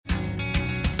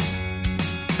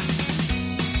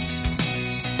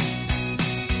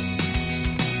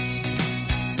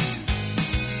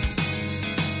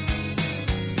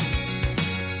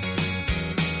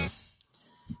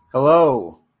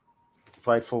Hello,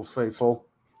 Fightful Faithful.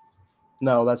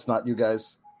 No, that's not you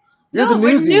guys. You're the No,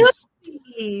 we're newsies.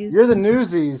 newsies. You're the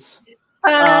newsies.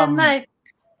 Life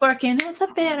working at the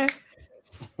banner.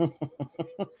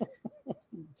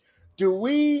 Do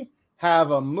we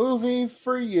have a movie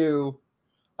for you?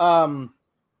 Alex,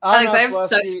 I have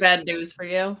such bad news for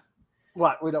you.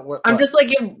 What? We don't. What? I'm just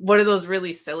like in one of those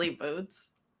really silly moods.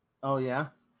 Oh yeah.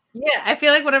 Yeah, I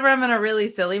feel like whenever I'm in a really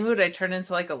silly mood, I turn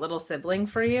into like a little sibling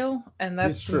for you, and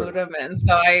that's It's the true. mood I'm in.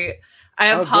 So I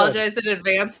apologize in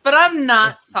advance, but I'm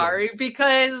not sorry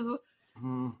because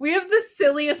we have the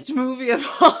silliest movie of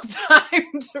all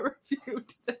time to review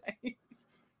today.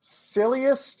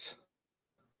 Silliest?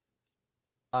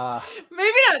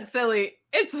 Maybe not silly.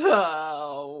 It's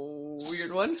a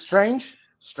weird one. Strange.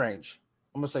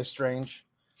 I'm gonna say strange.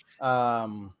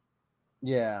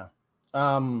 Yeah.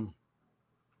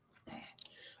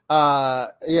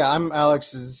 Yeah, I'm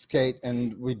Alex, this is Kate,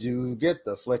 and we do get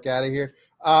the flick out of here.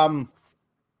 Howard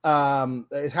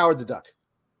the Duck.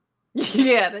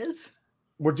 Yeah, it is.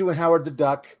 We're doing Howard the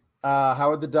Duck.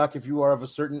 Howard the Duck, if you are of a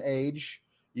certain age,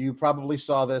 you probably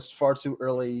saw this far too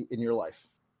early in your life.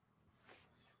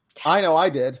 I know I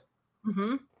did.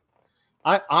 Mm-hmm.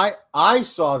 I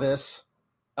saw this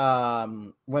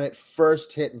when it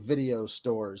first hit video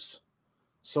stores.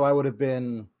 So I would have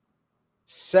been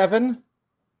 7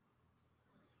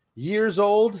 years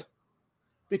old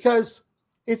because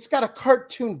it's got a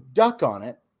cartoon duck on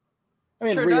it. I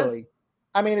mean, Sure really. Does.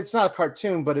 I mean, it's not a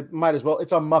cartoon, but it might as well.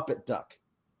 It's a Muppet duck.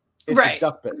 It's right. a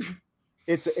duckpet.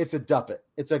 It's a duppet.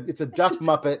 It's a duck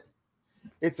Muppet.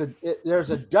 There's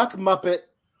a duck Muppet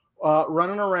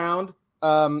running around.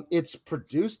 It's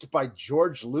produced by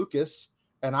George Lucas,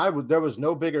 and there was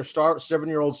no bigger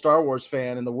 7-year-old Star Wars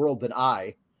fan in the world than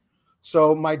I.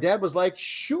 So my dad was like,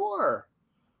 "Sure,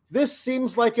 this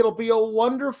seems like it'll be a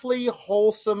wonderfully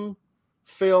wholesome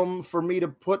film for me to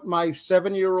put my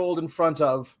 7-year-old in front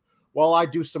of while I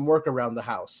do some work around the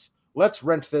house. Let's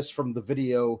rent this from the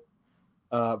video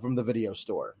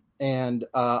store." And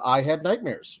I had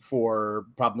nightmares for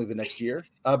probably the next year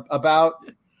about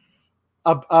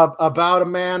a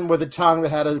man with a tongue that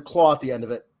had a claw at the end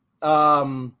of it.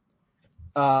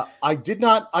 I did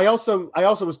not. I also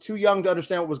was too young to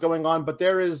understand what was going on. But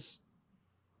there's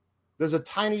a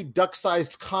tiny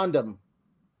duck-sized condom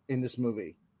in this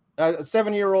movie. A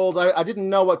 7-year-old, I didn't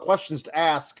know what questions to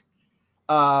ask.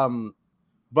 But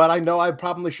I know I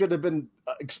probably should have been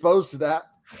exposed to that.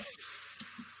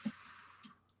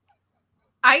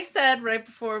 I said right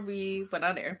before we went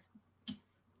on air,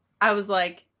 I was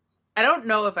like, I don't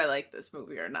know if I like this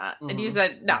movie or not. Mm-hmm. And you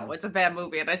said, no, it's a bad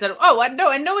movie. And I said, oh, I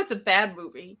know it's a bad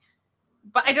movie.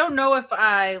 But I don't know if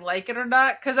I like it or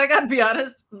not. Because I got to be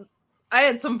honest, I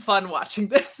had some fun watching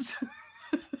this.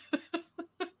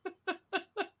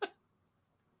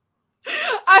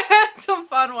 I had some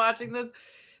fun watching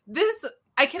this.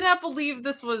 I cannot believe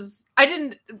this was...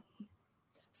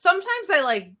 Sometimes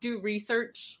I do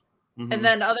research. Mm-hmm. And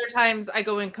then other times I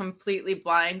go in completely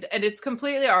blind. And it's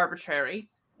completely arbitrary.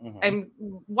 Mm-hmm. I'm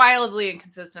wildly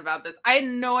inconsistent about this. I had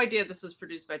no idea this was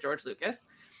produced by George Lucas.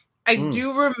 I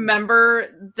do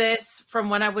remember this from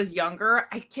when I was younger.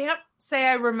 I can't say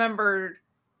I remembered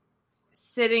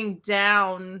sitting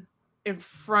down in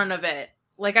front of it.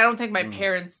 I don't think my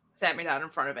parents sat me down in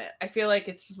front of it. I feel like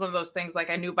it's just one of those things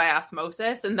I knew by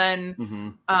osmosis. And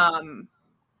then I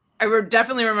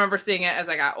definitely remember seeing it as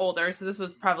I got older. So this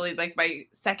was probably my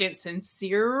second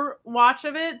sincere watch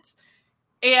of it.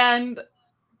 And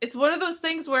it's one of those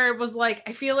things where it was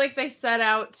I feel like they set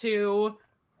out to,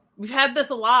 we've had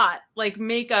this a lot,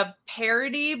 make a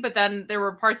parody, but then there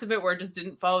were parts of it where it just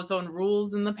didn't follow its own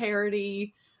rules in the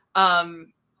parody. To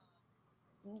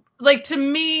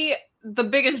me, the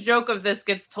biggest joke of this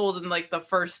gets told in the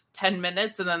first 10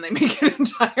 minutes and then they make an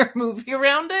entire movie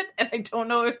around it. And I don't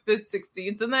know if it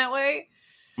succeeds in that way.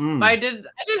 But I did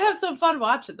have some fun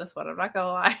watching this one. I'm not going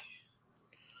to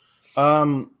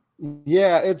lie.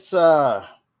 Yeah,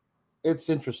 it's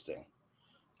interesting.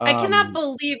 I cannot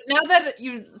believe, now that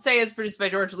you say it's produced by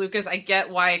George Lucas, I get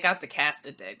why it got the cast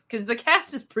it did. Because the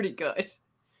cast is pretty good.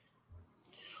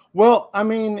 Well, I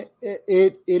mean,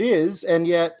 it is, and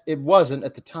yet it wasn't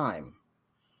at the time.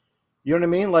 You know what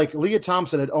I mean? Leah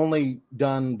Thompson had only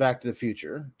done Back to the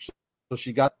Future, so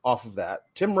she got off of that.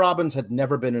 Tim Robbins had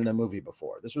never been in a movie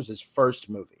before. This was his first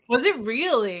movie. Was it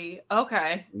really?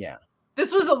 Okay. Yeah.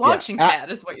 This was a launching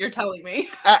pad, is what you're telling me.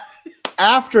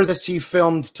 After this, he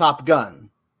filmed Top Gun,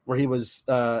 where he was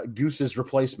Goose's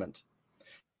replacement.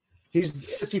 He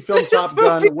filmed Top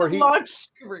Gun, where he launched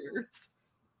careers.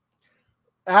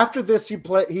 After this, he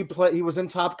was in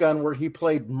Top Gun, where he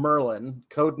played Merlin,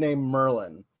 codename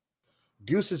Merlin,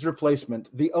 Goose's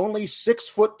replacement, the only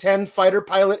 6'10" fighter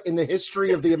pilot in the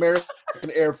history of the American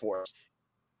Air Force.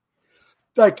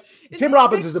 Like, Tim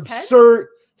Robbins is absurd.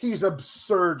 He's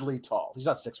absurdly tall. He's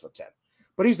not 6'10",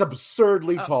 but he's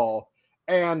absurdly tall.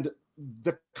 And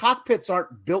the cockpits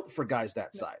aren't built for guys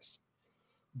that size.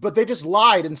 But they just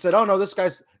lied and said, "Oh no, this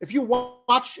guy's." If you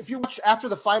watch after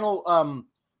the final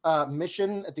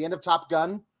mission at the end of Top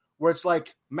Gun, where it's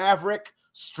like Maverick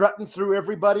strutting through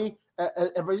everybody,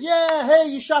 everybody's, "Yeah, hey,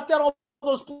 you shot down all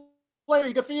those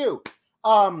players. Good for you."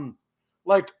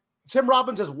 Like Tim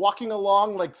Robbins is walking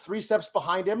along like 3 steps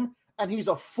behind him, and he's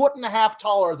 1.5 feet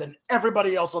taller than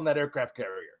everybody else on that aircraft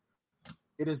carrier.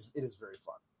 It is very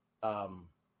fun.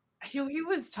 I knew he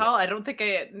was tall. Yeah. I don't think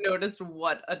I noticed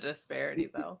what a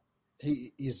disparity, though.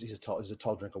 He's a tall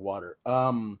drink of water.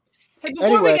 Hey,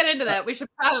 before we get into that, we should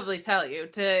probably tell you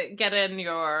to get in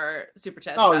your super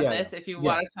chat about this if you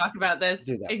want to talk about this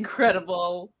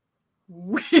incredible,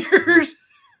 weird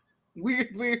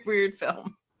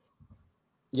film.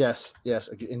 Yes,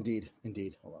 indeed.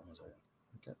 Hold on one second.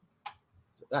 Okay,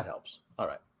 that helps. All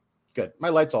right, good. My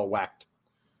light's all whacked.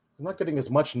 I'm not getting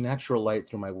as much natural light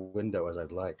through my window as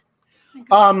I'd like.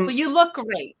 But you look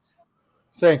great.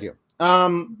 Thank you.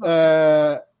 I'm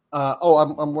wearing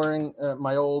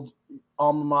my old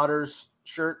alma mater's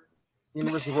shirt,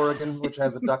 University of Oregon, which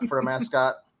has a duck for a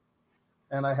mascot,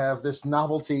 and I have this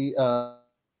novelty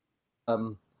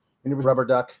rubber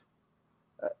duck.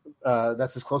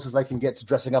 That's as close as I can get to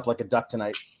dressing up like a duck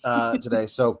today.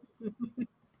 So,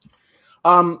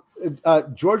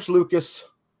 George Lucas.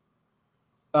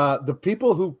 The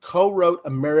people who co-wrote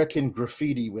American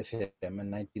Graffiti with him in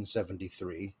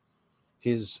 1973,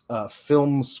 his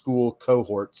film school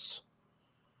cohorts,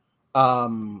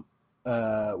 Willard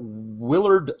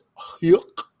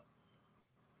Huyck.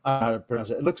 How to pronounce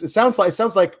it? It sounds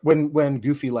like when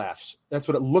Goofy laughs. That's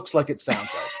what it looks like. It sounds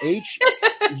like Huyck.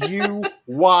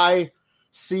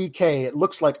 It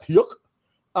looks like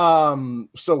Huyck.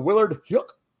 So Willard Huyck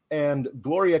and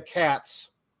Gloria Katz.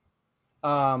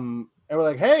 And we're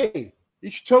like, hey,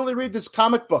 you should totally read this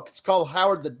comic book. It's called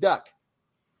Howard the Duck.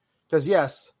 Because,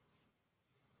 yes,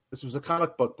 this was a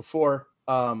comic book before.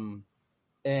 And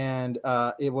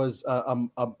it was,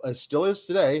 it still is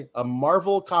today, a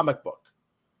Marvel comic book.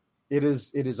 It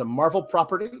is a Marvel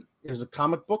property. It is a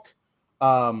comic book.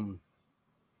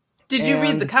 Did you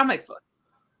read the comic book?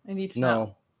 I need to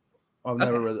know. I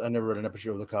never read an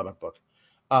episode of the comic book.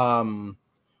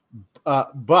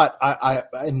 But I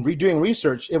in redoing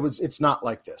research, it's not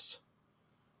like this.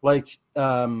 Like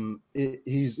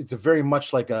it's a very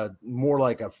much more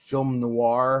like a film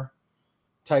noir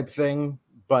type thing,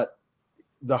 but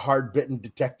the hard bitten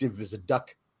detective is a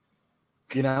duck,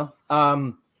 you know.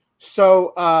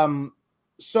 So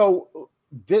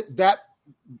that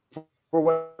for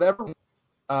whatever,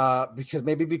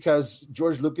 because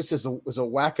George Lucas is a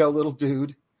wacko little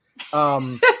dude.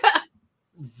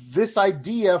 This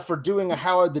idea for doing a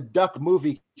Howard the Duck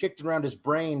movie kicked around his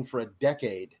brain for a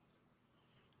decade.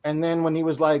 And then when he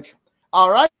was like,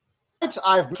 all right,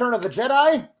 I've Return of the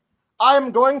Jedi,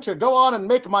 I'm going to go on and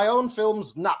make my own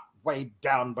films, not weighed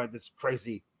down by this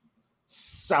crazy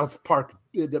South Park,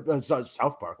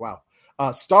 wow,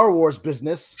 Star Wars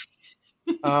business.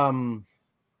 I'm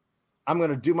going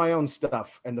to do my own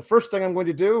stuff. And the first thing I'm going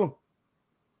to do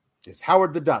is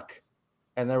Howard the Duck.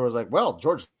 And there was like, well,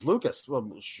 George Lucas, well,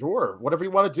 sure, whatever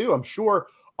you want to do. I'm sure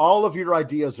all of your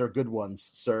ideas are good ones,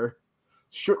 sir.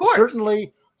 Sure,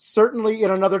 certainly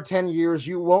in another 10 years,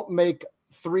 you won't make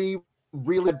 3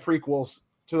 really good prequels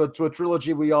to a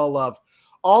trilogy we all love.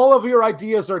 All of your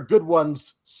ideas are good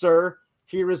ones, sir.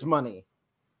 Here is money.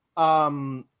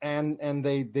 And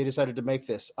they decided to make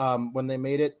this. When they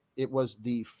made it, it was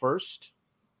the first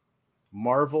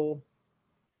Marvel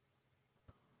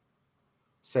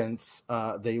since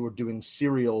they were doing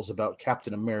serials about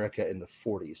Captain America in the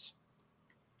 40s.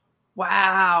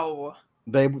 Wow.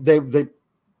 Why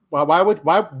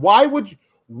would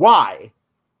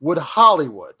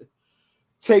Hollywood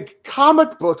take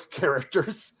comic book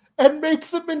characters and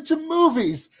make them into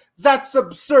movies? That's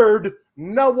absurd.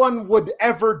 No one would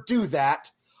ever do that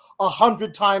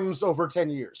 100 times over 10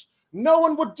 years. No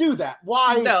one would do that.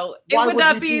 Why? No, it would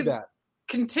not be that.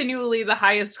 Continually the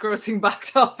highest grossing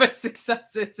box office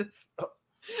successes.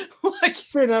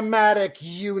 Cinematic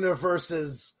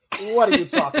universes. What are you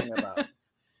talking about?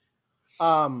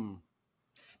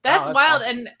 That's wild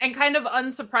awesome. and kind of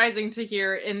unsurprising to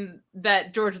hear in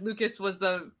that George Lucas was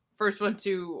the first one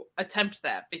to attempt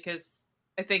that, because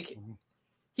I think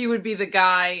he would be the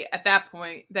guy at that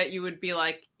point that you would be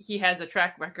like, he has a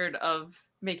track record of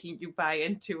making you buy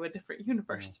into a different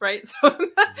universe, right? So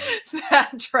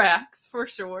that tracks for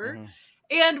sure.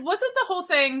 And wasn't the whole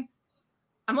thing,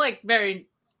 I'm like very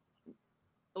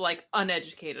like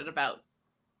uneducated about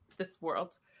this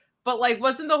world, but like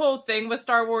wasn't the whole thing with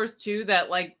Star Wars too that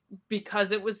like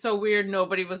because it was so weird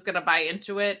nobody was gonna buy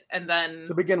into it, and then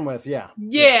to begin with,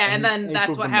 and then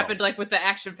that's what happened like with the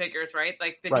action figures, right?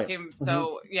 Like they became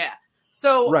so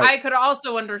so I could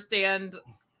also understand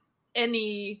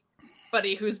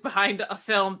anybody who's behind a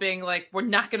film being like, we're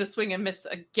not gonna swing and miss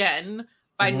again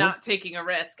by not taking a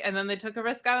risk, and then they took a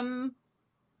risk on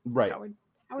Howard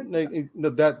no,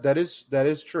 that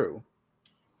is true.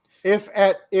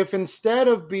 If instead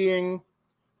of being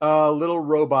a little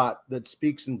robot that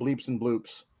speaks and bleeps and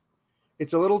bloops,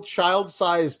 it's a little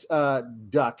child-sized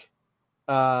duck,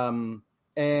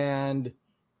 and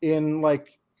in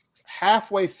like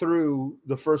halfway through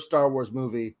the first Star Wars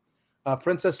movie,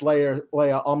 Princess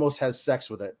Leia almost has sex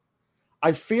with it.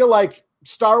 I feel like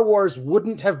Star Wars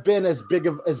wouldn't have been as big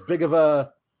of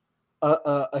a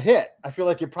hit. I feel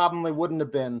like it probably wouldn't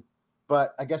have been,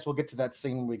 but I guess we'll get to that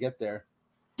scene when we get there.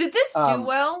 Did this do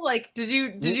well? Like, did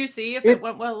you see if it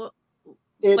went well?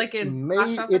 Like it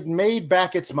made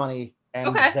back its money,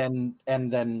 and then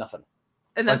nothing.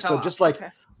 And then so just like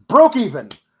broke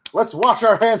even. Let's wash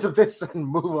our hands of this and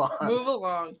move on. Move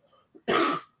along.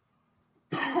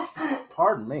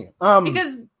 Pardon me.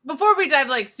 Because before we dive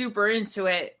like super into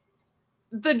it,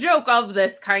 the joke of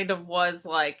this kind of was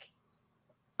like,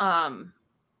 I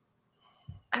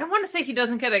don't want to say he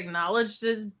doesn't get acknowledged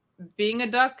as being a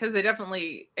duck, because they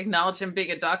definitely acknowledge him being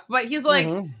a duck, but he's like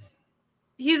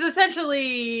he's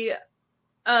essentially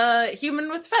a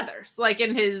human with feathers, like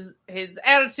in his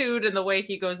attitude and the way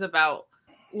he goes about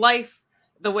life,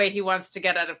 the way he wants to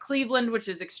get out of Cleveland, which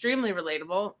is extremely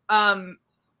relatable.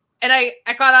 And I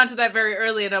caught on to that very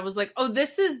early, and I was like, oh,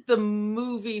 this is the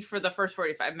movie for the first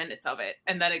 45 minutes of it,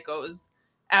 and then it goes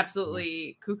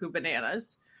absolutely cuckoo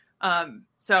bananas.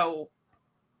 So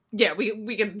yeah,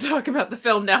 we can talk about the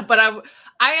film now, but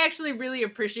I actually really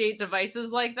appreciate devices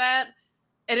like that.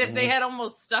 And if they had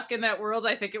almost stuck in that world,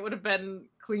 I think it would have been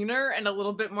cleaner and a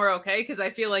little bit more okay, because I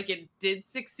feel like it did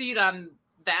succeed on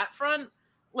that front.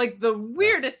 Like the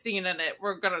weirdest scene in it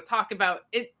we're going to talk about,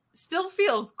 it still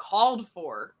feels called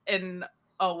for in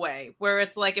a way where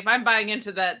it's like, if I'm buying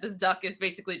into that, this duck is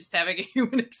basically just having a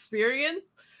human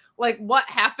experience. Like what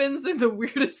happens in the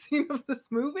weirdest scene of this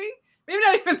movie? Maybe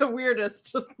not even the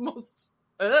weirdest, just the most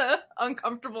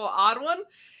uncomfortable, odd one.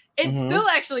 It still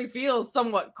actually feels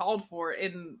somewhat called for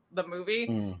in the movie.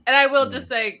 And I will just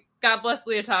say, God bless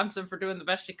Leah Thompson for doing the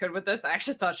best she could with this. I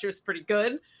actually thought she was pretty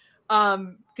good,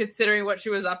 considering what she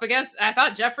was up against. I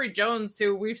thought Jeffrey Jones,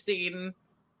 who we've seen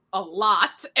a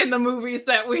lot in the movies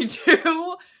that we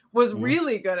do, was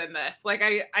really good in this. Like,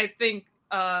 I think,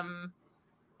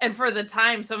 and for the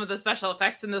time, some of the special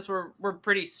effects in this were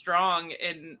pretty strong,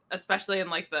 in especially in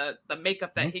like the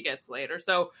makeup that he gets later.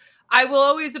 So I will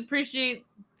always appreciate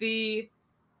the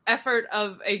effort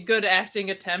of a good acting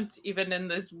attempt, even in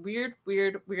this weird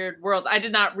world. I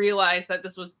did not realize that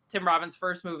this was Tim Robbins'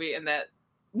 first movie, and that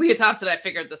Leah Thompson, I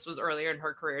figured this was earlier in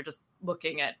her career, just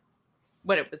looking at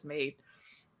when it was made.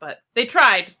 But they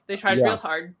tried real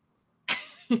hard.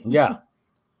 Yeah.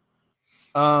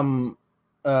 So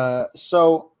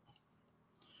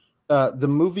the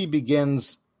movie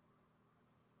begins.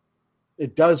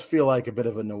 It does feel like a bit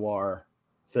of a noir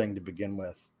thing to begin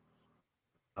with.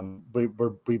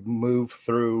 We move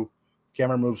through.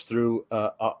 Camera moves through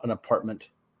an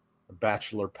apartment, a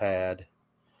bachelor pad.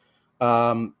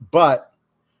 But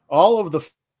all of the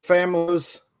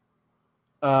families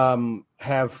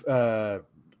have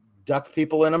duck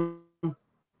people in them.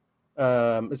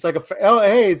 It's like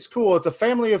hey, it's cool. It's a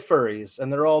family of furries, and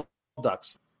they're all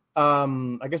ducks.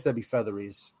 I guess that'd be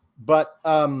featheries, but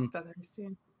Featheries, yeah.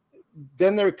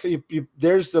 Then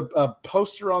there's a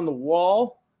poster on the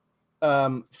wall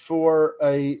for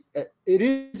it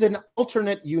is an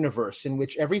alternate universe in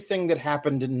which everything that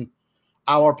happened in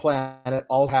our planet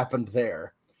all happened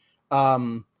there,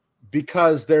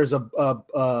 because there's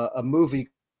a movie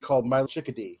called My Little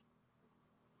Chickadee,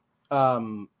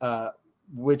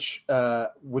 which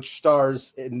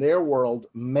stars in their world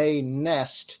Mae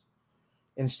Nest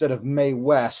instead of Mae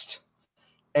West,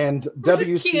 and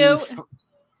W.C.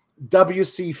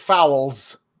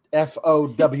 Fowles,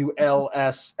 Fowls,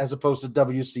 as opposed to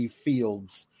W.C.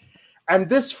 Fields. And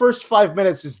this first 5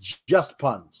 minutes is just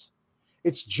puns.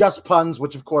 It's just puns,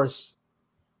 which of course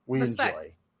we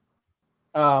enjoy.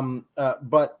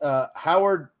 But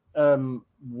Howard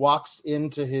walks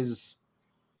into his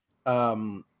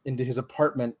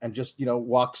apartment and just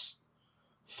walks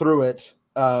through it,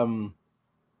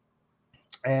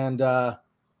 and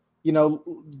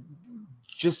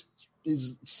just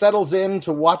settles in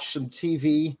to watch some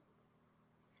TV.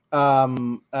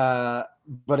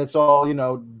 But it's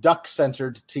all duck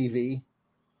centered TV.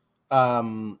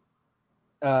 And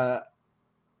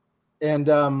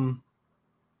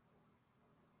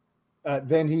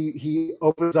then he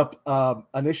opens up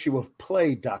an issue of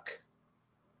Play Duck,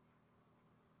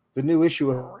 the new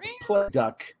issue of Play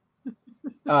Duck.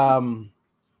 Oh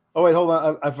wait, hold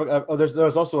on. I forgot. Oh,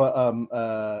 there's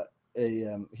also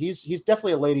he's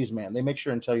definitely a ladies' man. They make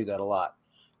sure and tell you that a lot.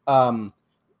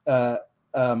 But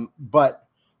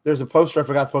there's a poster. I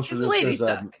forgot the poster. Ladies'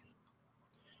 Duck.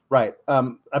 Right.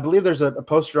 I believe there's a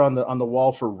poster on the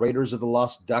wall for Raiders of the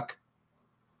Lost Duck.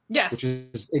 Yes.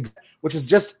 Which is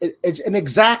just an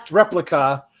exact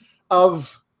replica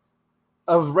of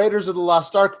Raiders of the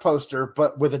Lost Ark poster,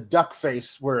 but with a duck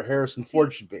face where Harrison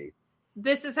Ford should be.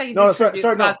 This is how you do tribute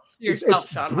spots to yourself,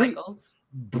 Shawn Michaels.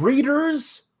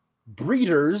 Breeders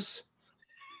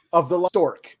of the Lost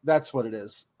Stork. That's what it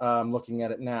is. I'm looking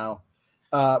at it now.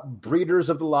 Breeders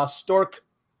of the Lost Stork.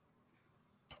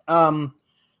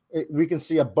 We can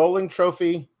see a bowling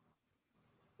trophy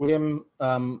with him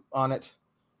on it.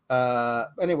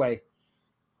 Anyway,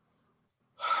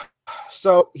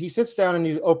 so he sits down and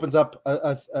he opens up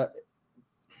a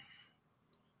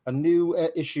new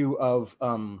issue of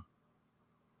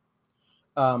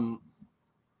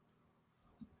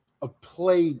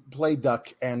Play Duck,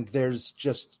 and there's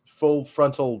just full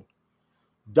frontal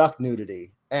duck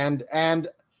nudity, and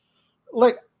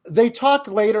like they talk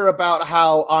later about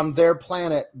how on their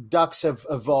planet ducks have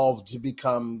evolved to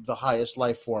become the highest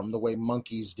life form the way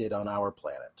monkeys did on our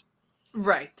planet.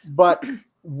 Right. But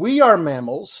we are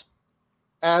mammals,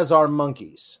 as are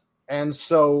monkeys. And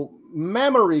so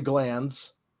mammary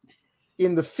glands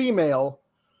in the female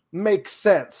make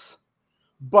sense.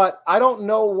 But I don't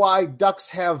know why ducks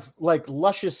have like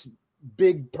luscious,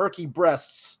 big, perky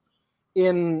breasts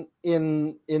in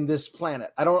this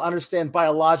planet. I don't understand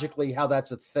biologically how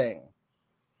that's a thing.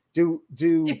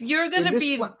 If you're gonna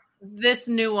be this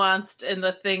nuanced in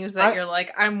the things that you're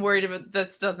like, I'm worried about,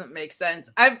 this doesn't make sense.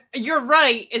 You're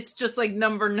right. It's just like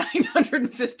number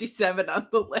 957 on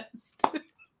the list.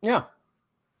 Yeah.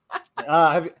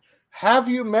 Have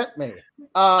you met me?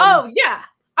 Oh yeah.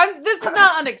 This is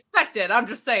not unexpected. I'm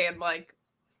just saying, like,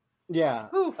 yeah,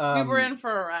 we were in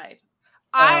for a ride.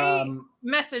 I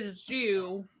messaged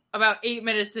you about 8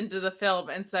 minutes into the film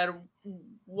and said,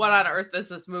 what on earth is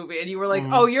this movie? And you were like,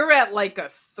 oh, you're at like a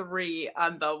 3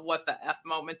 on the what the F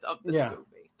moments of this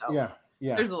movie. So yeah.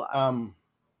 There's a lot.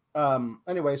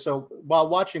 Anyway, so while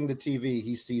watching the TV,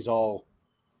 he sees all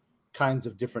kinds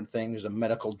of different things, a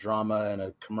medical drama and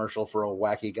a commercial for a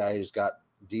wacky guy who's got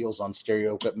deals on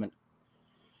stereo equipment.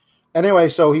 Anyway,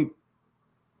 so he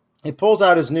pulls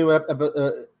out his new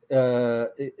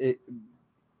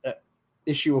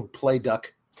issue of Play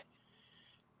Duck,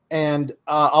 and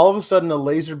all of a sudden a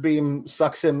laser beam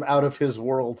sucks him out of his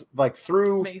world, like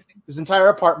through his entire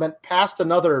apartment, past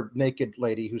another naked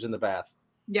lady who's in the bath.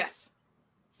 Yes.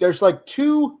 There's like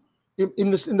two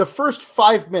in the first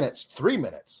 5 minutes, 3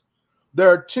 minutes, there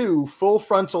are 2 full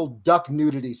frontal duck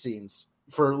nudity scenes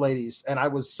for ladies, and I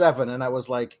was 7, and I was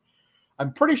like,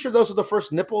 I'm pretty sure those are the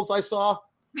first nipples I saw,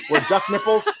 were duck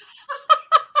nipples.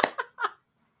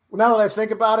 Now that I think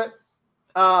about it,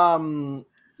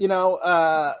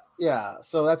 yeah,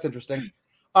 so that's interesting.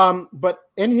 But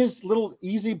in his little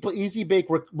easy bake,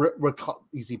 what's wrong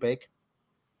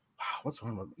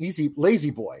with lazy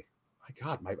boy? My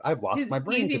God, I've lost my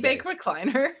brain. Easy bake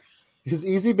recliner. His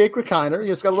easy bake recliner.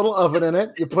 It's got a little oven in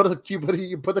it. You put the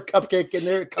cupcake in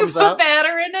there. It comes out. You put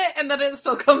batter in it, and then it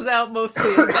still comes out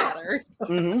mostly as batter.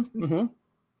 So.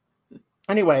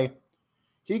 Anyway,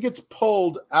 he gets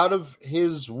pulled out of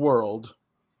his world,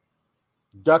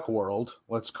 duck world,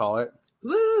 let's call it.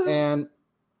 Woo. And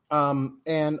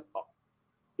at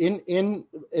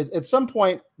some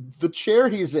point, the chair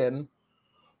he's in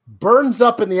burns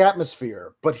up in the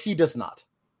atmosphere, but he does not.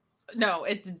 No,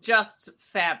 it's just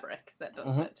fabric that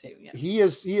does that too. Yeah. He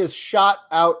is shot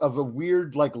out of a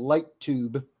weird like light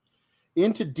tube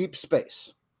into deep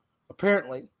space.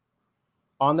 Apparently,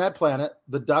 on that planet,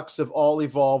 the ducks have all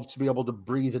evolved to be able to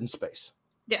breathe in space.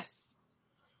 Yes.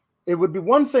 It would be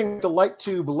one thing if the light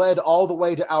tube led all the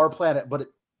way to our planet, but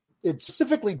it's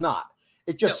specifically not.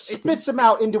 It just spits him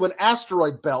out into an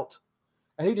asteroid belt,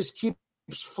 and he just keeps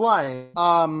flying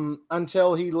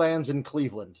until he lands in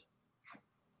Cleveland.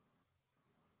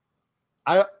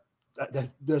 I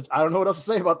don't know what else to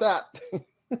say about that.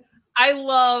 I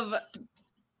love.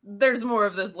 There's more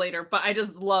of this later, but I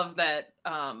just love that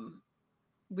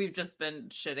we've just been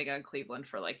shitting on Cleveland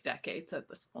for like decades at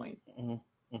this point.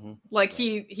 Mm-hmm. Like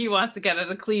he wants to get out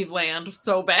of Cleveland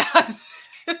so bad.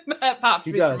 That popped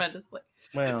me tremendously.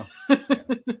 Well, who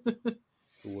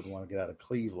wouldn't want to get out of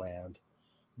Cleveland?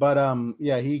 But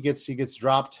he gets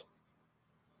dropped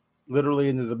literally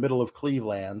into the middle of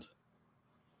Cleveland.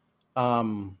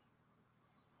 And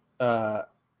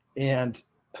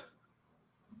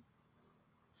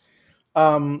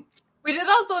we did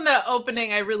also in the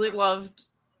opening. I really loved.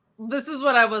 This is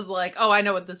what I was like. Oh, I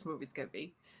know what this movie's gonna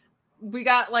be. We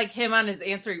got like him on his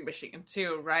answering machine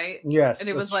too, right? Yes, and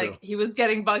it was true. like he was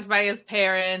getting bugged by his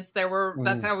parents.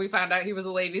 That's how we found out he was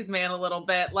a ladies' man a little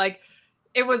bit. Like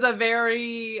it was a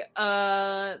very.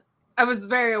 I was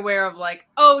very aware of like,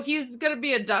 oh, he's gonna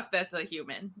be a duck that's a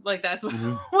human. Like that's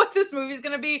what this movie's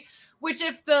gonna be. Which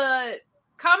if the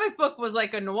comic book was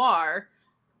like a noir.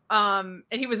 And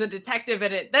he was a detective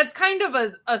in it. That's kind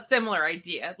of a similar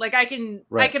idea. Like I can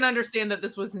understand that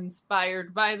this was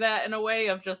inspired by that in a way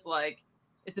of just like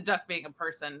it's a duck being a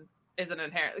person isn't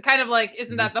inherent. Kind of like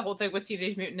isn't that the whole thing with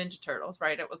Teenage Mutant Ninja Turtles,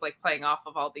 right? It was like playing off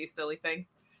of all these silly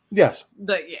things. Yes.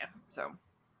 So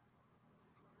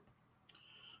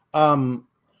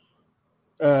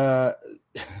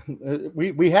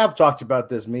we have talked about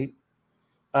this, Meat.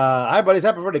 Hi, buddies.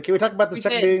 Happy birthday. Can we talk about this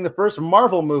being the first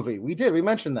Marvel movie? We did. We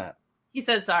mentioned that. He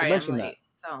said, sorry, we mentioned I'm late.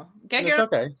 That. So, get here. It's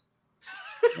okay.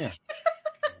 Yeah.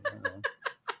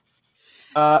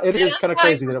 It is kind of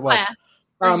crazy that it was.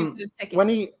 When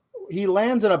he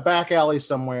lands in a back alley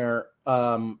somewhere,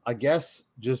 I guess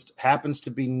just happens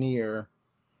to be near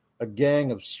a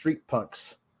gang of street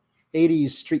punks,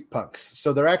 80s street punks.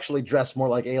 So they're actually dressed more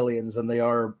like aliens than they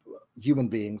are human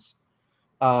beings.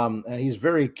 And he's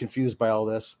very confused by all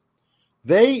this.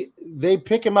 They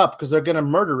pick him up because they're going to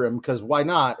murder him because why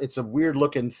not? It's a weird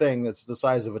looking thing that's the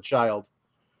size of a child.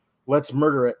 Let's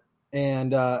murder it.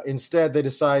 And instead they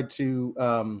decide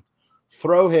to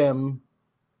throw him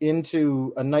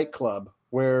into a nightclub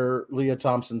where Leah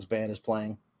Thompson's band is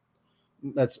playing.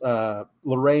 That's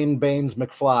Lorraine Baines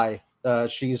McFly.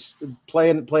 She's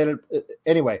playing it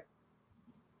anyway.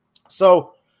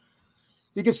 So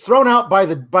he gets thrown out by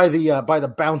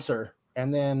the bouncer,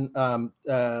 and then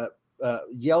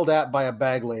yelled at by a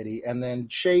bag lady, and then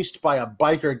chased by a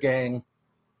biker gang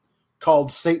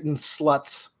called Satan's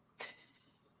Sluts.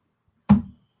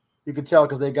 You could tell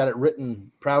because they got it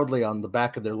written proudly on the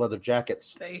back of their leather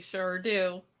jackets. They sure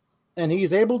do. And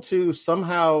he's able to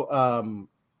somehow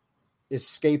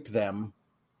escape them.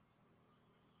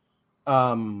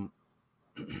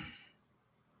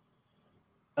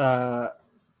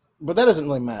 But that doesn't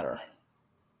really matter.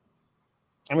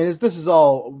 I mean, this is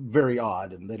all very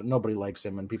odd, and nobody likes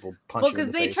him, and people punch him. Well,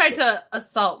 because they tried to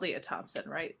assault Leah Thompson,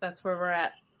 right? That's where we're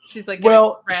at. She's like,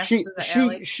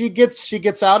 she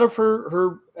gets out of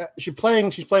her. She's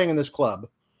playing in this club.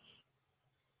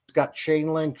 It's got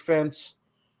chain link fence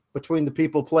between the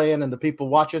people playing and the people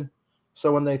watching.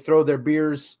 So when they throw their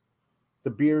beers, the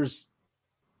beers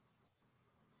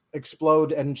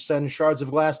explode and send shards of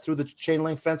glass through the chain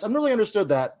link fence. I've really understood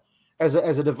that as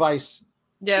a device.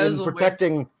 Yeah, in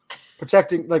protecting.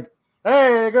 Like,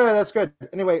 hey, good, that's good.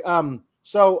 Anyway,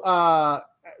 so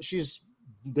she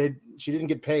didn't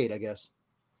get paid. I guess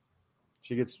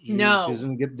she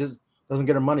doesn't get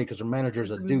her money because her manager's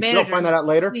a douche. We don't find that out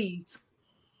later. Please.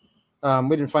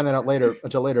 We didn't find that out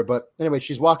until later. But anyway,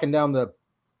 she's walking down the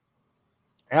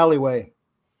alleyway,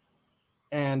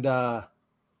 and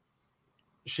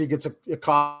she gets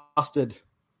accosted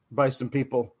by some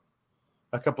people.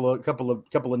 A couple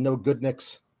of no good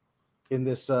nicks in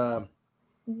this.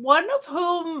 One of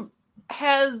whom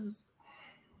has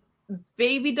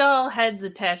baby doll heads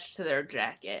attached to their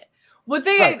jacket. One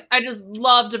thing I just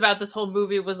loved about this whole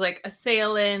movie was like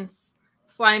assailants,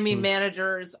 slimy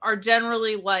managers are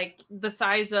generally like the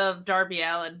size of Darby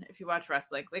Allin. If you watch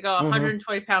wrestling, like a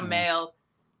 120-pound male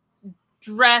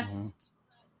dressed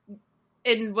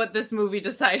in what this movie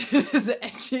decided is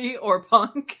edgy or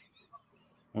punk.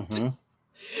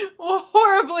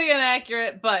 Horribly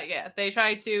inaccurate, but yeah, they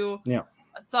try to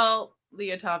assault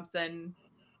Leah Thompson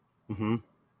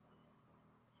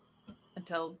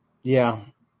until the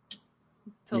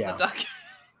duck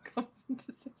comes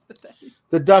into sympathy.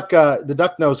 The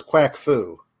duck knows quack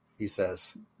foo, he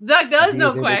says. Duck does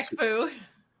know quack foo,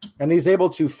 and he's able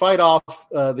to fight off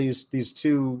these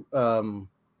two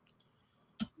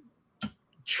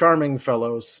charming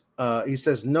fellows. He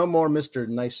says, "No more, Mr.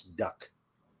 Nice Duck."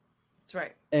 That's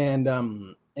right.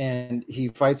 And he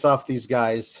fights off these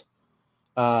guys.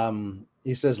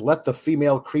 He says, "Let the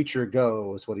female creature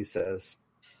go," is what he says.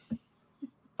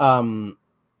 I'm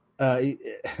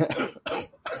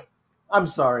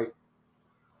sorry.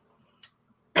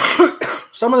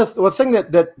 Some of the thing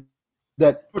that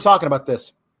that we're talking about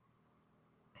this.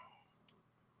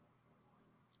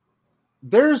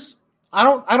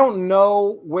 I don't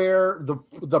know where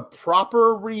the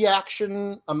proper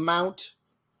reaction amount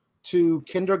to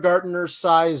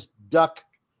kindergartner-sized duck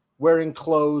wearing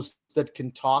clothes that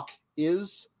can talk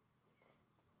is,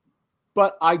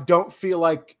 but I don't feel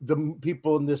like the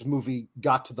people in this movie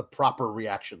got to the proper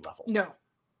reaction level. No.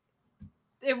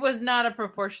 It was not a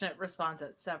proportionate response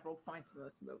at several points in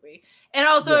this movie. And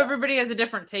also everybody has a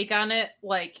different take on it.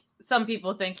 Like, some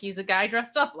people think he's a guy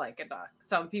dressed up like a duck.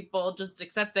 Some people just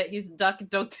accept that he's a duck and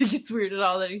don't think it's weird at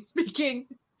all that he's speaking.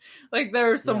 Like,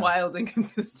 there are some wild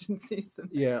inconsistencies.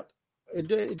 Yeah.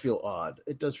 It feels odd.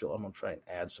 It does feel. I'm going to try and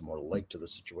add some more light to the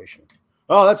situation.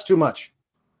 Oh, that's too much.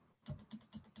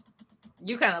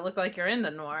 You kind of look like you're in the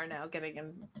noir now,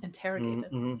 getting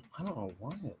interrogated. Mm-hmm. I don't know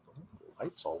why the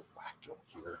light's all whacked over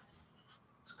here.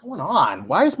 What's going on?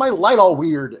 Why is my light all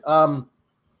weird?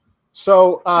 She's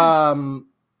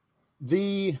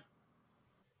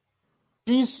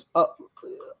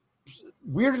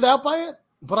weirded out by it,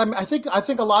 but I think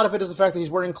a lot of it is the fact that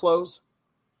he's wearing clothes.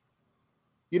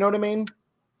 You know what I mean?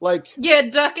 Like, yeah,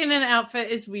 duck in an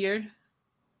outfit is weird.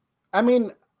 I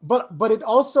mean, but it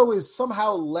also is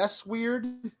somehow less weird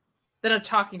than a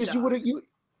talking duck.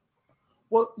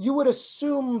 You would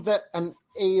assume that an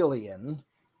alien,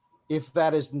 if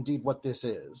that is indeed what this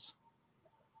is,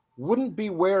 wouldn't be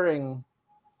wearing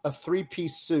a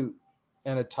 3-piece suit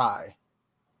and a tie.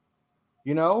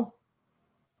 You know?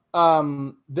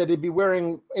 That he'd be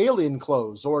wearing alien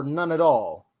clothes or none at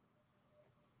all.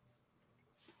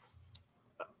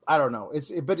 I don't know.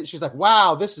 But she's like,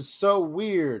 wow, this is so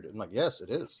weird. I'm like, yes, it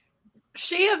is.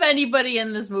 She, of anybody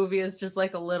in this movie, is just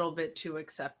like a little bit too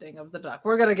accepting of the duck.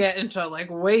 We're gonna get into like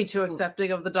way too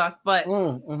accepting of the duck, but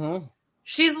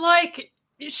she's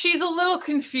a little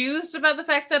confused about the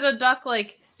fact that a duck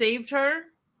like saved her,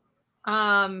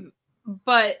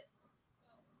 but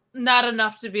not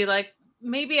enough to be like,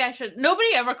 maybe I should. Nobody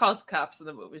ever calls cops in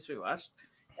the movies we watched,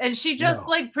 and she just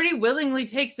like pretty willingly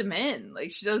takes him in.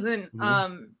 Like, she doesn't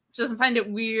find it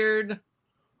weird.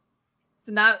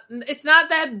 It's not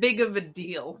that big of a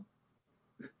deal.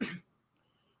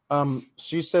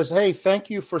 She says, "Hey, thank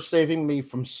you for saving me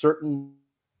from certain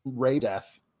rape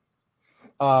death."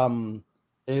 And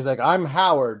he's like, "I'm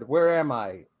Howard. Where am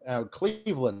I?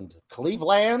 Cleveland.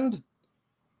 Cleveland?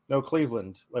 No,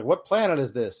 Cleveland. Like, what planet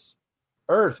is this?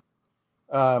 Earth.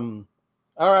 All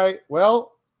right.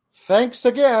 Well, thanks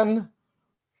again.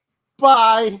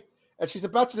 Bye." And she's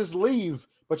about to just leave,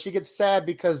 but she gets sad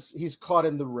because he's caught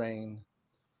in the rain.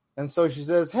 And so she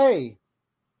says, "Hey,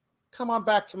 come on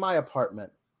back to my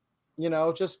apartment,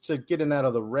 just to get in out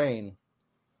of the rain."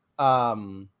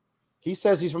 He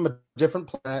says he's from a different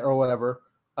planet or whatever,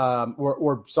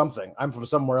 or something. I'm from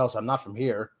somewhere else. I'm not from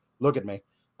here. Look at me.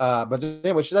 But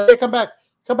anyway, she says, "Hey, come back,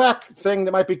 thing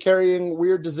that might be carrying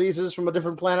weird diseases from a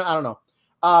different planet." I don't know.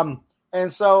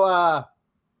 And so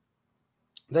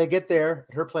they get there,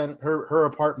 her planet, her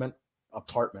apartment.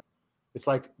 It's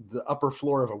like the upper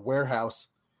floor of a warehouse.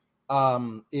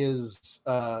 Is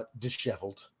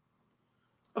disheveled.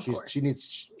 Of course.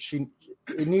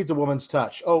 It needs a woman's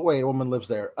touch. Oh wait, a woman lives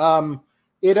there.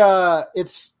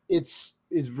 It's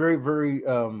very, very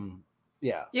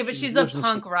yeah. Yeah, but she's a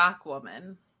punk rock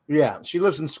woman. Yeah, she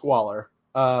lives in squalor.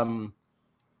 And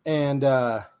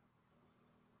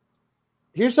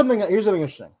here's something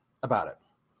interesting about it.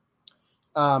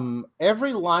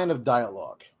 Every line of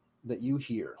dialogue that you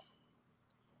hear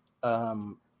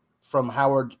from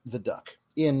Howard the Duck,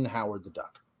 in Howard the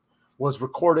Duck, was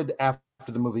recorded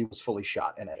after the movie was fully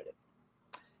shot and edited.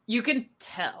 You can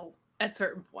tell at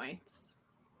certain points.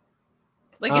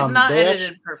 Like, it's not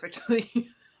edited perfectly.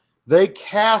 They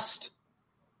cast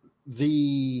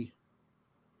the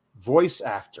voice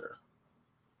actor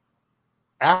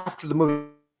after the movie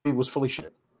was fully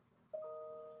shot.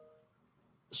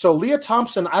 So Leah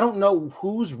Thompson, I don't know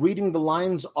who's reading the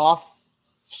lines off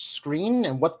screen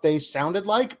and what they sounded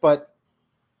like, but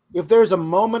if there's a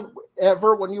moment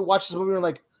ever when you watch this movie, you're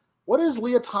like, what is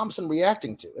Leah Thompson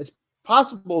reacting to? It's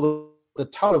possible the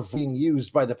tone of being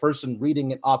used by the person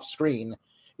reading it off screen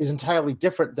is entirely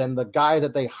different than the guy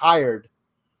that they hired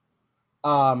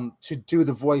to do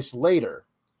the voice later.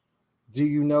 Do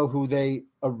you know who they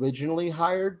originally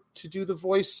hired to do the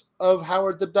voice of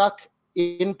Howard the Duck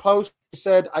in post? He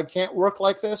said, "I can't work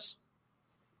like this."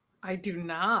 I do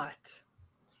not.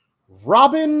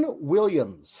 Robin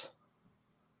Williams.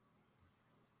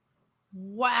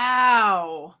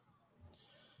 Wow.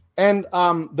 And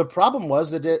the problem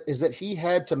is that he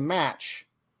had to match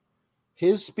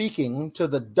his speaking to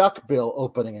the duck bill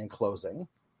opening and closing.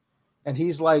 And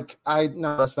he's like,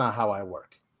 no, that's not how I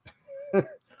work.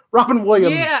 Robin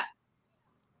Williams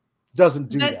doesn't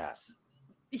do that.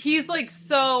 He's like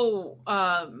so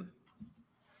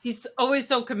he's always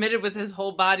so committed with his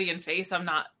whole body and face. I'm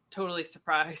not totally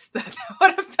surprised that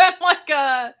would have been like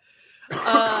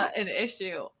an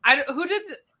issue.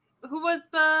 Who was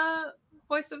the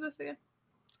voice of this again?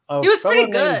 He was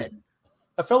pretty good.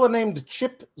 A fella named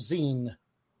Chip Zine.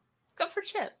 Good for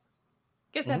Chip.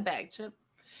 Get that bag, Chip.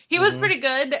 He was pretty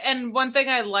good, and one thing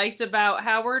I liked about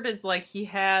Howard is like he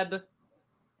had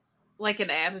like an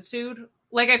attitude.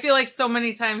 Like I feel like so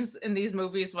many times in these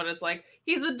movies when it's like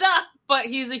he's a duck, but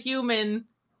he's a human.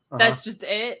 That's just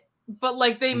it. But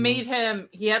like they made him,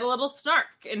 he had a little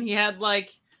snark, and he had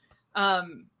like, I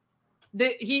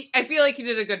feel like he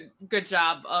did a good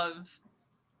job of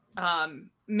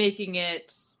making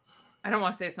it. I don't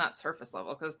want to say it's not surface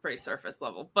level because it's pretty surface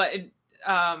level, but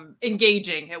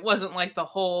engaging. It wasn't like the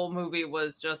whole movie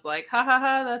was just like, ha ha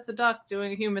ha, that's a duck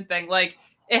doing a human thing. Like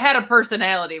it had a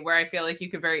personality where I feel like you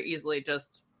could very easily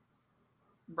just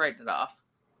write it off.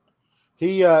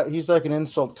 He's like an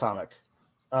insult comic.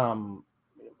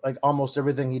 Like almost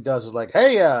everything he does is like,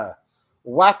 hey,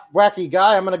 wacky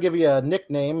guy, I'm going to give you a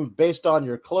nickname based on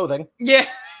your clothing. Yeah.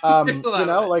 There's a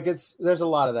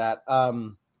lot of that.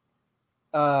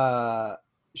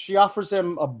 She offers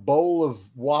him a bowl of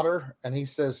water, and he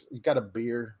says, "You got a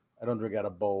beer? I don't drink out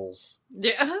of bowls."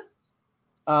 Yeah.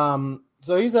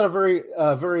 So he's at a very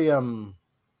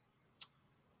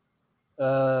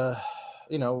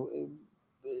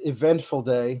eventful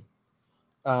day.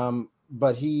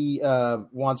 But he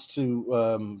wants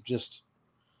to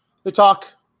they talk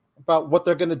about what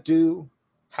they're going to do,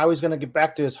 how he's going to get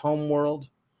back to his home world,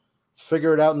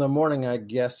 figure it out in the morning, I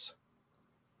guess.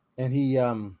 And he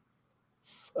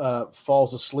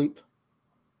falls asleep.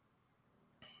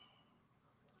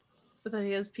 But then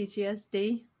he has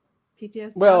PTSD.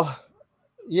 Well,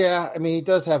 yeah, I mean, he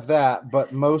does have that,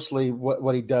 but mostly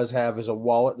what he does have is a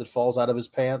wallet that falls out of his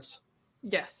pants.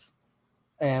 Yes.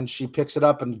 And she picks it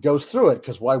up and goes through it,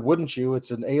 because why wouldn't you?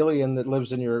 It's an alien that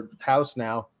lives in your house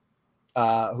now,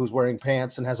 who's wearing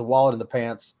pants and has a wallet in the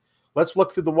pants. Let's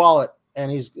look through the wallet.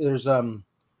 And he's got a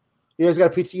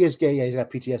PTSD. Yeah, he's got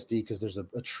PTSD because there's a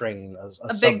train,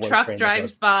 a big truck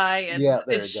drives by and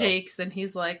it shakes, go. And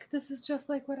he's like, "This is just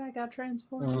like when I got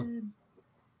transported."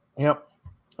 Yep.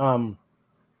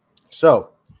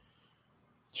 So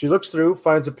she looks through,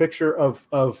 finds a picture of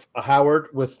a Howard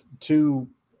with two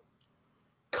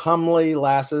comely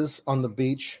lasses on the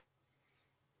beach.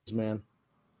 Man,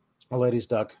 a lady's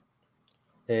duck,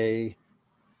 I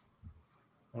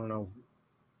don't know.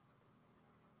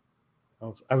 I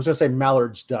was going to say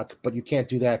mallard's duck, but you can't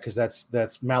do that because that's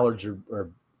mallards or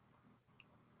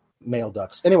male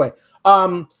ducks. Anyway,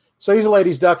 so he's a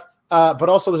lady's duck, but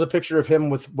also there's a picture of him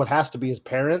with what has to be his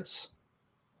parents.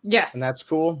 Yes, and that's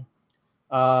cool.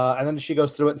 And then she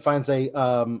goes through it and finds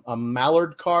a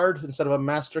mallard card instead of a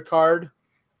MasterCard,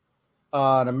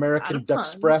 an American Duck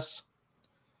Express.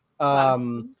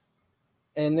 And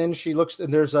then she looks,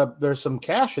 and there's some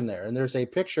cash in there, and there's a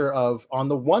picture of, on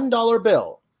the $1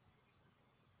 bill,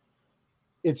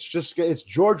 it's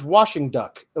George Washington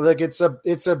Duck. Like these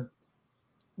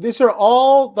are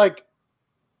all like,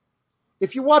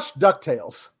 if you watched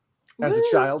DuckTales as a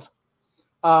child,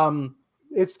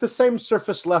 it's the same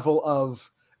surface level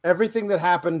of everything that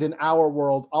happened in our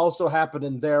world also happened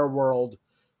in their world,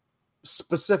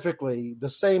 specifically the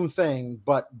same thing,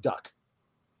 but duck.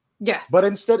 Yes. But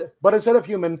instead of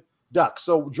human, duck.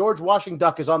 So George Washington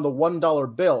Duck is on the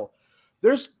 $1 bill.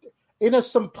 There's, in a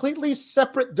completely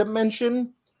separate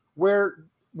dimension where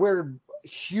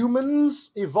humans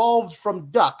evolved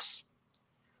from ducks.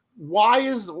 Why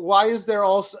is there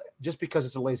also, just because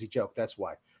it's a lazy joke, that's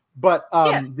why. But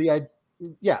and it's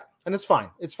fine.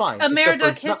 It's fine.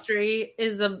 Ameriduck history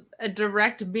is a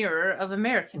direct mirror of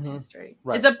American history.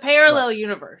 Right. It's a parallel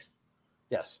universe.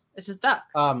 Yes. It's just ducks.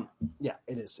 Yeah,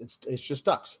 it is. It's just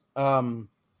ducks.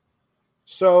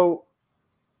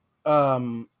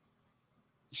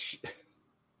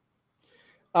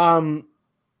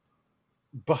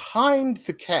 Behind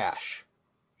the cash,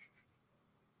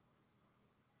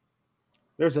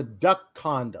 there's a duck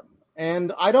condom.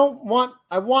 And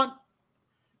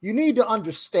you need to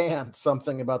understand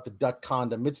something about the duck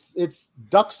condom. It's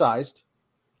duck sized.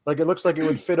 Like it looks like it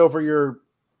would fit over your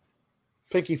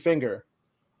pinky finger.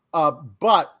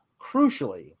 But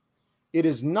crucially, it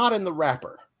is not in the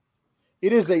wrapper.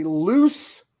 It is a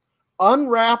loose,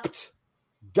 unwrapped,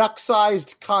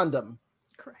 duck-sized condom.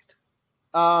 Correct.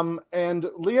 And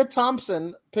Leah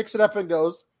Thompson picks it up and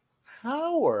goes,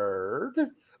 "Howard,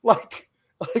 like,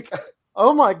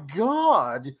 oh my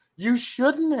God, You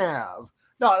shouldn't have.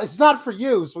 No, it's not for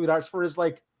you, sweetheart. It's for his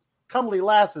like comely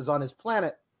lasses on his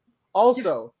planet.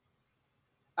 Also,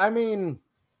 I mean,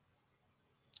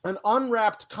 an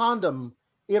unwrapped condom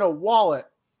in a wallet,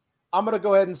 I'm going to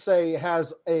go ahead and say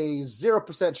has a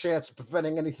 0% chance of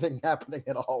preventing anything happening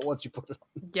at all once you put it on.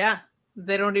 Yeah.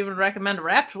 They don't even recommend a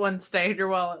wrapped one stay in your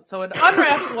wallet. So an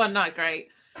unwrapped one, not great.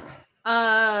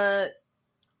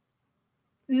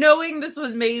 Knowing this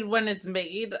was made when it's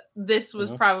made, this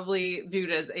was probably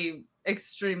viewed as a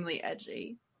extremely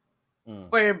edgy.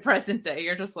 Where in present day,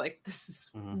 you're just like, this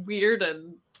is weird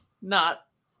and not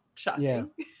shocking. Yeah.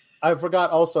 I forgot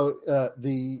also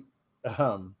the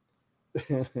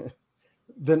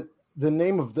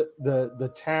name of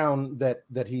the town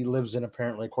that he lives in,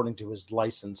 apparently, according to his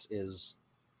license, is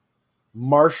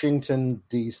Marshington,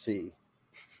 D.C.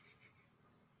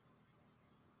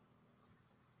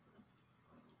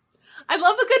 I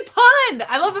love a good pun.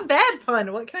 I love a bad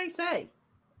pun. What can I say?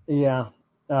 Yeah.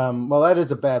 Well, that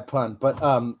is a bad pun, but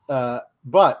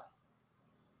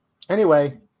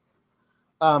anyway,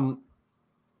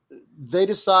 they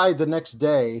decide the next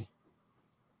day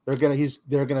they're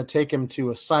gonna take him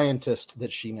to a scientist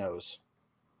that she knows.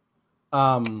 You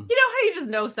know how you just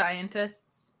know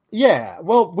scientists? Yeah.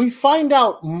 Well, we find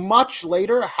out much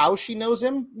later how she knows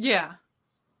him. Yeah.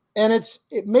 And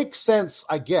it makes sense,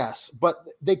 I guess, but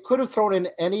they could have thrown in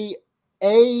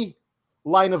a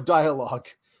line of dialogue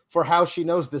for how she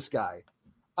knows this guy.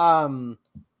 So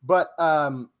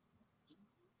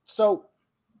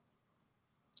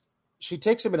she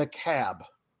takes him in a cab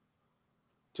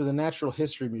to the Natural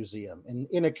History Museum. And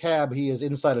in a cab, he is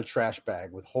inside a trash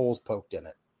bag with holes poked in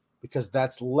it, because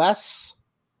that's less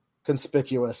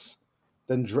conspicuous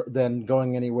than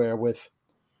going anywhere with.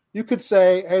 You could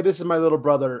say, "Hey, this is my little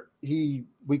brother. We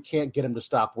can't get him to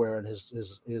stop wearing his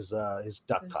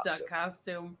duck costume." Duck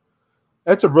costume.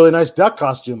 That's a really nice duck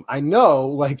costume. I know,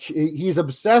 like he's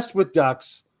obsessed with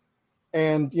ducks,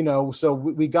 and so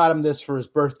we got him this for his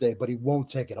birthday, but he won't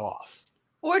take it off.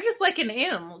 Or just like an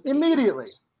animal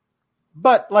immediately.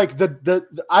 But like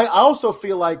I also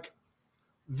feel like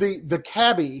the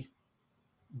cabbie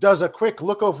does a quick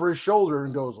look over his shoulder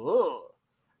and goes, "Ugh,"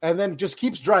 and then just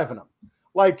keeps driving him.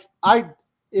 Like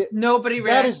nobody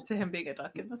reacts to him being a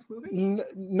duck in this movie.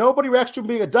 Nobody reacts to him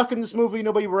being a duck in this movie.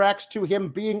 Nobody reacts to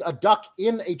him being a duck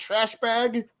in a trash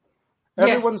bag. Yeah.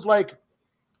 Everyone's like,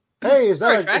 "Hey, is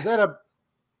that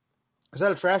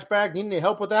a trash bag? Need any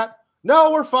help with that?"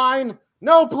 "No, we're fine."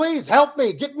 "No, please help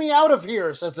me. Get me out of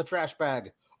here," says the trash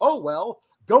bag. "Oh, well,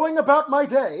 going about my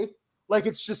day." Like,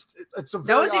 it's a very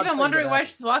no one's even wondering why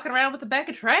she's walking around with a bag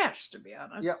of trash, to be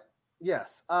honest. Yep.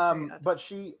 Yes. But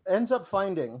she ends up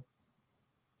finding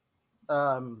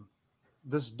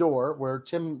this door where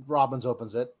Tim Robbins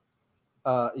opens it.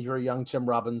 You're a young Tim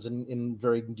Robbins in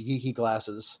very geeky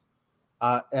glasses.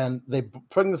 And they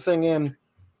bring the thing in,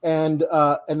 and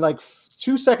like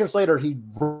 2 seconds later, he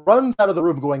runs out of the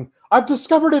room going, "I've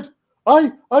discovered it!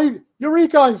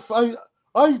 Eureka!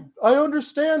 I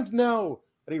understand now."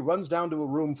 And he runs down to a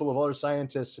room full of other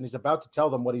scientists, and he's about to tell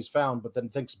them what he's found, but then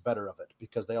thinks better of it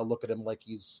because they all look at him like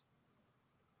he's,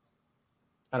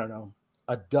 I don't know,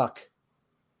 a duck.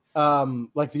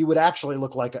 Like you would actually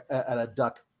look like a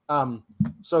duck.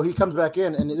 So he comes back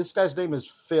in, and this guy's name is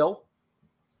Phil.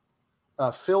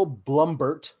 Phil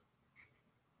Blumbert,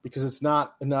 because it's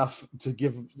not enough to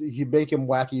you make him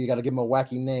wacky. You got to give him a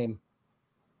wacky name.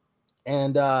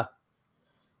 And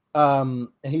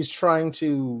he's trying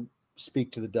to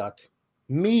speak to the duck.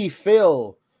 "Me,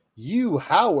 Phil. You,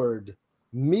 Howard.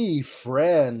 Me,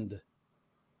 friend."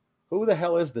 "Who the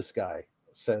hell is this guy?"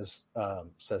 says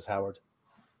Howard.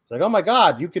 It's like, "Oh my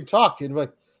God, you could talk." And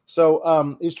like,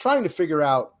 so he's trying to figure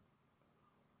out,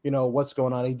 what's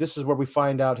going on. This is where we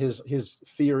find out his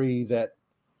theory that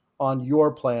on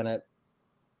your planet,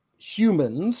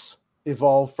 humans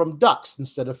evolved from ducks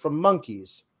instead of from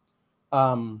monkeys.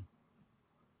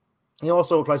 He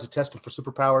also tries to test him for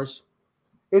superpowers.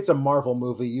 It's a Marvel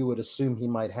movie. You would assume he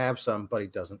might have some, but he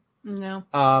doesn't. No.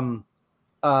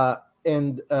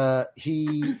 And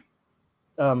he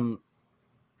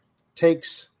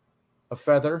takes a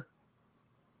feather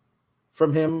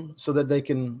from him so that they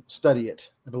can study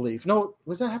it, I believe. No,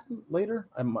 was that happen later?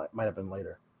 I might have been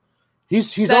later.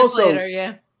 He's That's also later,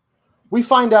 yeah. We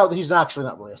find out that he's actually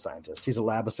not really a scientist. He's a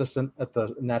lab assistant at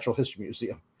the Natural History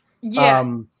Museum.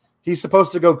 Yeah. He's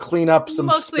supposed to go clean up some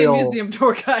mostly spill. a museum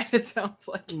tour guide, it sounds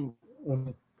like.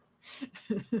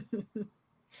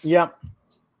 Yeah.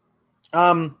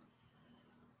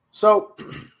 So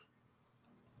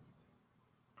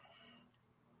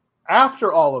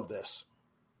after all of this,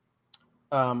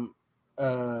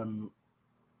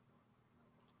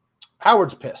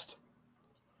 Howard's pissed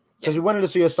because Yes. he wanted to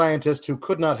see a scientist who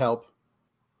could not help.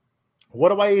 What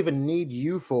do I even need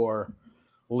you for,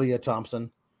 Leah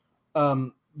Thompson?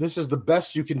 This is the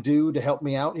best you can do to help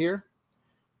me out here.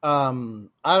 I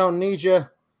don't need you.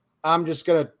 I'm just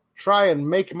going to try and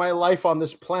make my life on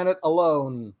this planet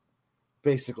alone,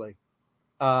 basically.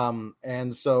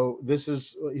 And so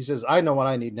he says, I know what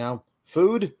I need now.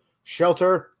 Food,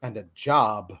 shelter, and a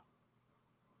job.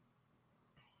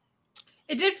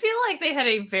 It did feel like they had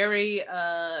a very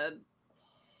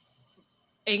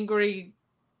angry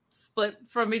split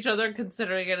from each other,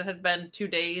 considering it had been 2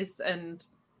 days and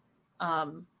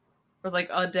or like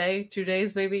a day, 2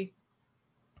 days maybe.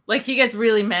 Like he gets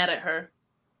really mad at her.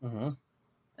 Mm-hmm.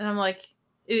 And I'm like,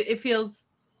 it feels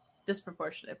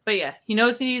disproportionate. But yeah, he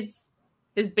knows he needs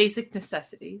his basic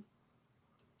necessities.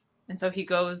 And so he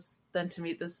goes then to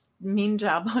meet this mean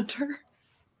job hunter.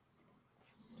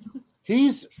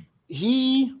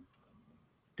 He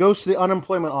goes to the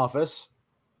unemployment office,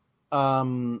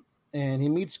 and he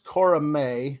meets Cora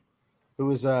May,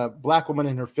 who is a black woman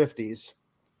in her 50s,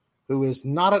 who is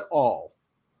not at all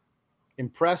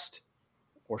impressed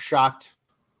or shocked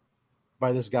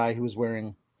by this guy who is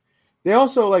wearing. They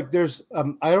also there's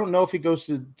I don't know if he goes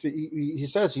to he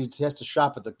says he has to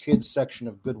shop at the kids section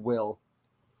of Goodwill.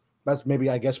 That's maybe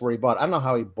I guess where he bought. I don't know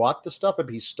how he bought the stuff, but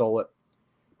he stole it.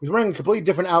 He's wearing a completely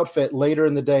different outfit later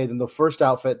in the day than the first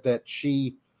outfit that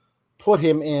she put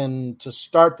him in to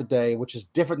start the day, which is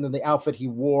different than the outfit he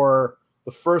wore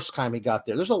the first time he got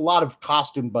there. There's a lot of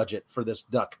costume budget for this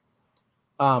duck.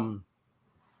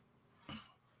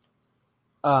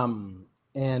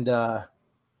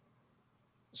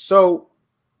 So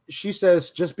she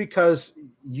says, just because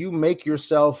you make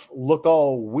yourself look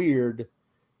all weird,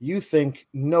 you think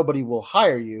nobody will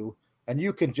hire you, and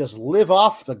you can just live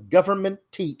off the government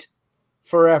teat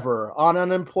forever, on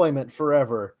unemployment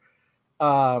forever.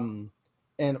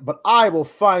 But I will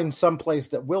find some place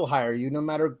that will hire you, no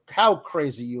matter how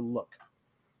crazy you look.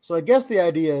 So I guess the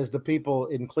idea is the people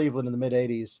in Cleveland in the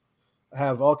mid-'80s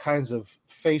have all kinds of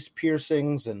face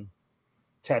piercings and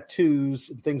tattoos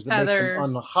and things that Feathers.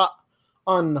 make them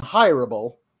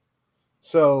unhireable.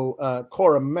 So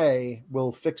Cora May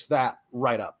will fix that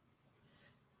right up.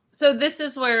 So this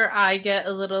is where I get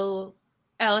a little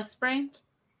Alex brained.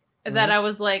 Mm-hmm. That I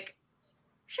was like,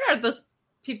 sure, those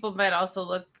people might also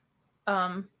look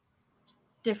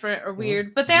different or weird,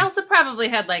 mm-hmm. but they also probably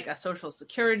had like a social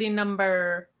security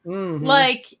number. Mm-hmm.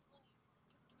 Like,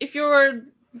 if you're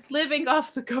living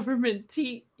off the government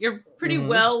teat, you're pretty mm-hmm.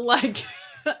 well like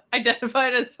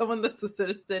identified as someone that's a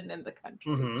citizen in the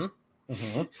country. Mm-hmm.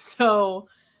 Mm-hmm. So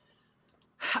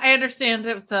I understand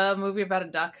it's a movie about a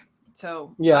duck.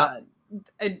 So yeah,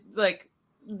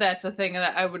 that's a thing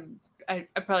that I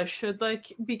probably should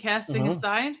like be casting mm-hmm.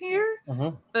 aside here.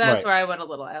 Mm-hmm. But that's where I went a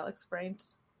little Alex brained.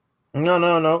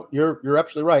 No. You're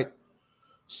absolutely right.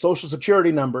 Social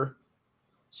security number,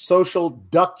 social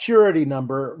duckcurity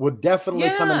number would definitely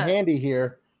come in handy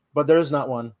here, but there is not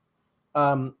one.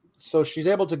 So she's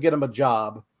able to get him a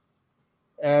job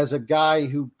as a guy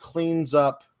who cleans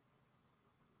up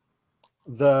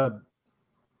the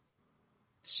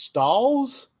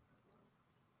stalls.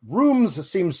 Rooms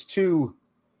seems too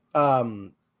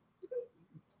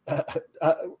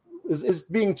is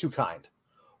being too kind.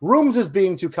 Rooms is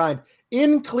being too kind.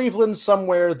 In Cleveland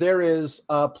somewhere, there is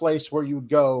a place where you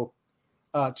go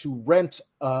to rent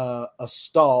a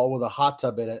stall with a hot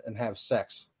tub in it and have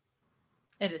sex.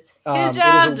 It is his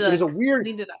job. It is a weird.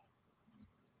 It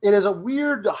is a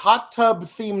weird hot tub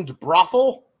themed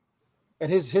brothel,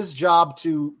 and his job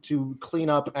to clean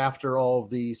up after all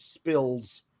of the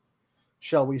spills,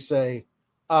 shall we say?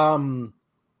 And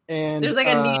there's like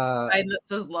a neat sign that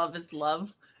says "Love is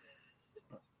love"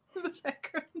 in the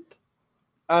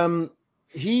background.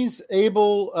 He's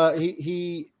able.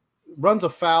 He runs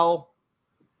afoul.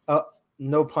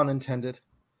 No pun intended.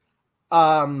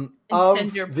 Intend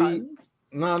your puns.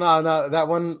 No. That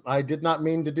one I did not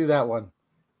mean to do that one.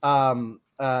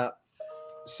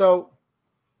 So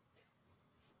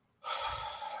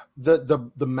the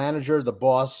manager, the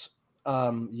boss,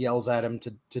 yells at him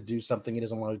to do something he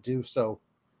doesn't want to do. So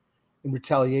in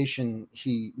retaliation,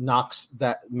 he knocks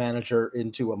that manager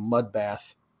into a mud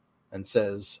bath and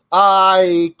says,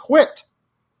 "I quit."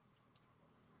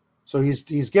 So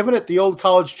he's given it the old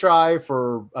college try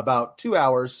for about 2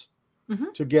 hours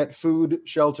mm-hmm. to get food,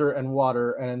 shelter, and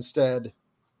water, and instead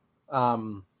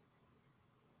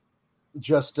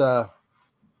just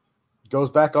goes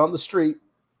back on the street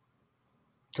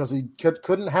because he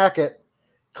couldn't hack it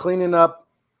cleaning up,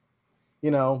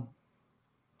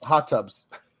 hot tubs.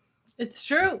 It's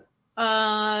true.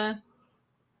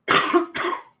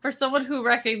 For someone who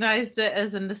recognized it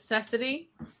as a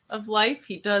necessity of life,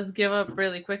 he does give up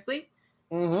really quickly.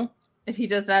 Mm-hmm. And he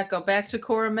does not go back to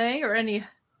Cora May or any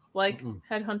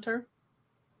headhunter.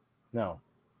 No.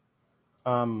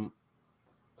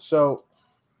 So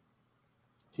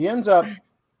he ends up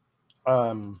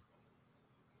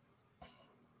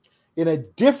in a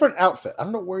different outfit. I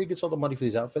don't know where he gets all the money for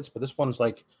these outfits, but this one's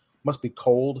like must be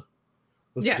cold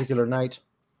this particular night.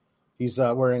 He's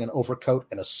wearing an overcoat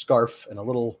and a scarf and a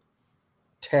little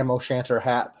tam o'shanter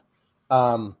hat.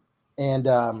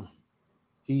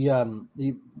 He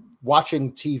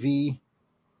watching TV.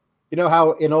 You know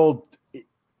how they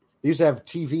used to have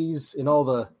TVs in all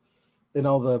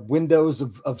the windows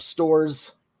of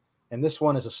stores, and this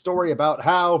one is a story about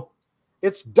how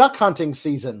it's duck hunting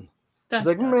season. It's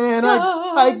like, man,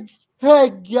 I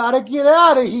gotta get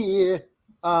out of here.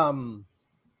 And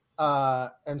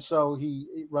so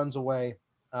he runs away,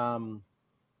 and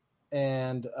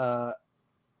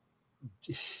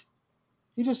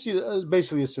he just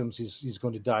basically assumes he's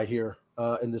going to die here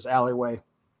in this alleyway.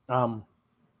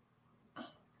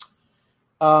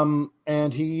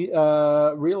 And he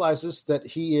realizes that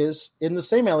he is in the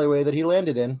same alleyway that he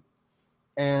landed in,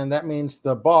 and that means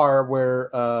the bar where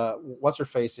what's her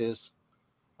face is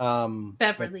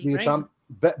Beverly. Right?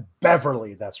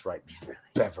 Beverly, that's right,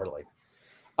 Beverly.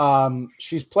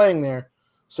 She's playing there,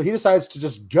 so he decides to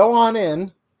just go on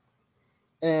in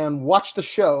and watch the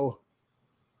show.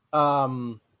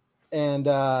 And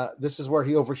this is where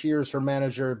he overhears her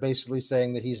manager basically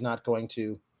saying that he's not going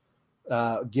to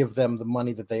give them the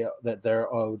money that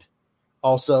they're owed.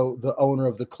 Also, the owner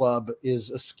of the club is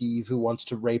a skeeve who wants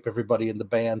to rape everybody in the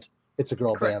band. It's a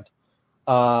girl band.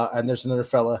 And there's another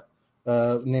fella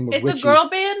named Richie. It's a girl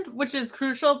band, which is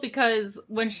crucial because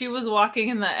when she was walking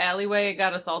in the alleyway and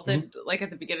got assaulted, like at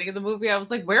the beginning of the movie, I was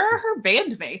like, where are her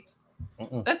bandmates?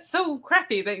 That's so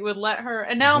crappy that you would let her.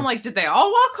 And now I'm like, did they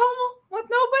all walk home with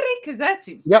nobody? Because that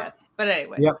seems bad. But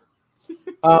anyway. Yep.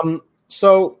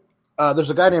 So there's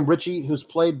a guy named Richie who's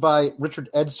played by Richard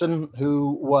Edson,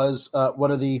 who was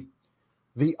one of the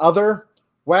other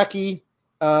wacky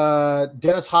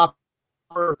Dennis Hopper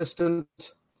assistant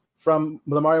from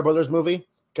the Mario Brothers movie,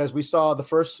 because we saw the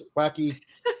first wacky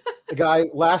guy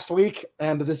last week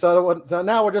and this other one. So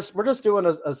now we're just doing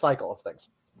a cycle of things.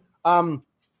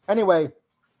 Anyway,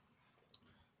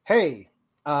 hey,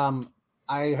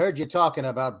 I heard you talking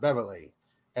about Beverly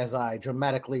as I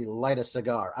dramatically light a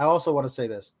cigar. I also want to say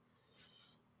this.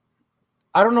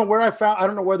 I don't know where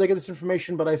they get this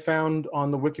information, but I found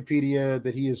on the Wikipedia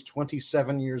that he is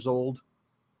 27 years old.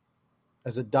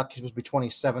 As a duck, he's supposed to be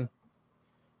 27.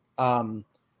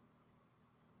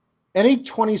 Any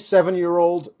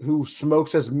 27-year-old who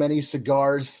smokes as many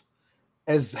cigars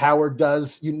as Howard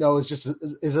does,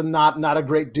 is not a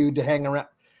great dude to hang around.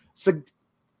 So,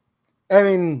 I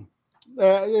mean,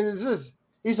 it's just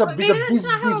that's not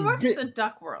how it works in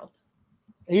duck world.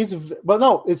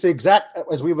 It's exact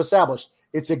as we've established.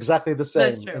 It's exactly the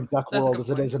same in duck world as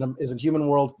it is in human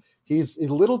world. He's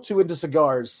a little too into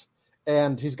cigars,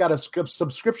 and he's got a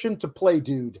subscription to Play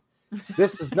Dude.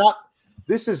 This is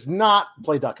not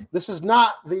Play Duck. This is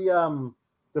not the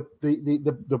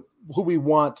who we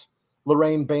want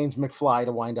Lorraine Baines McFly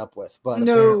to wind up with, but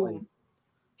apparently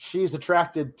she's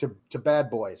attracted to bad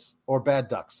boys or bad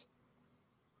ducks.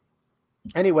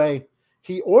 Anyway,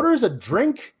 he orders a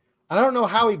drink. I don't know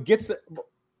how he gets it.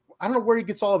 I don't know where he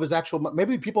gets all of his actual.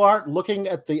 Maybe people aren't looking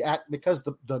at because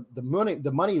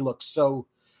the money looks so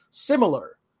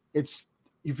similar. It's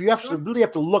if you really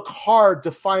have to look hard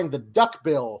to find the duck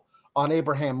bill on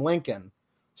Abraham Lincoln.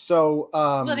 So,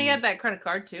 well, he had that credit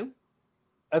card too.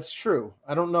 That's true.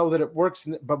 I don't know that it works,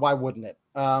 but why wouldn't it?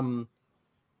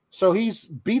 So he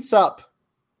beats up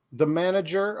the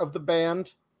manager of the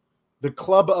band, the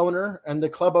club owner, and the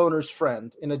club owner's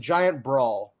friend in a giant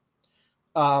brawl,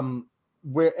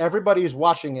 where everybody is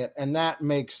watching it, and that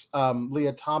makes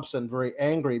Leah Thompson very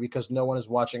angry because no one is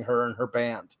watching her and her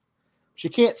band. She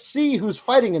can't see who's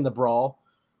fighting in the brawl,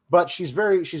 but she's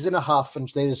in a huff, and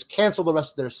they just cancel the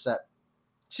rest of their set.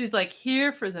 She's like,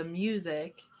 here for the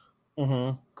music.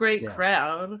 Mm-hmm. Great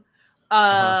crowd.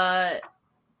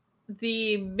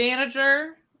 The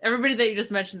manager, everybody that you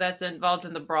just mentioned that's involved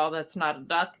in the brawl that's not a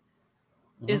duck,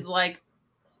 is like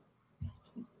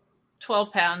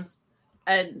 12 pounds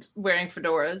and wearing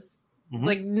fedoras.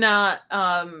 Like not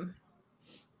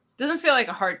doesn't feel like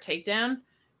a hard takedown.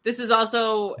 This is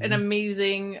also an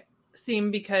amazing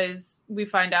scene because we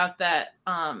find out that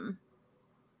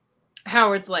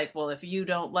Howard's like, well, if you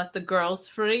don't let the girls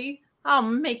free, I'll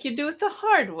make you do it the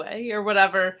hard way or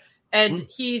whatever. And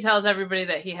he tells everybody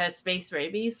that he has space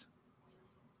rabies,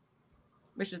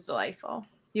 which is delightful.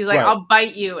 He's like, Right. I'll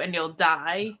bite you and you'll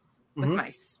die with Mhm.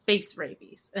 my space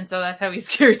rabies. And so that's how he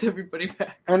scares everybody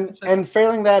back. And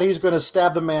failing that, he's going to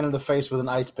stab the man in the face with an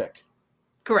ice pick.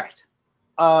 Correct.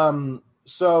 So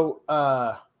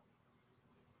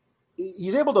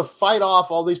he's able to fight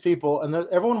off all these people, and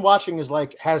everyone watching is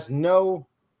like has no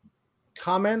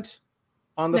comment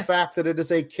on the fact that it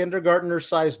is a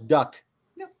kindergartner-sized duck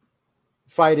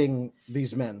fighting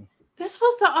these men. This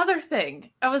was the other thing.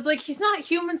 I was like, he's not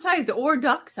human-sized or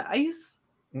duck-size.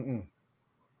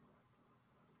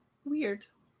 Weird.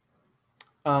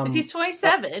 If he's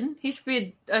 27, he should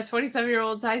be a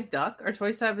 27-year-old size duck or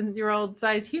 27-year-old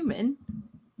size human.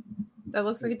 That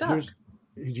looks like a duck.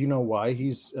 Do you know why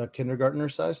he's kindergartner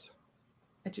sized?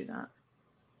 I do not.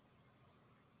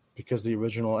 Because the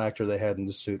original actor they had in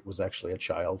the suit was actually a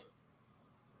child.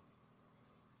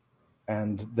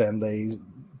 And then they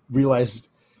realized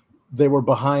they were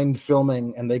behind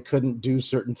filming and they couldn't do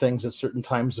certain things at certain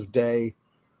times of day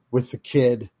with the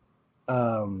kid.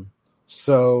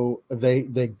 So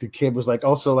the kid was like,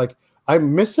 also like,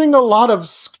 I'm missing a lot of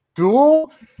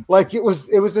school. Like it was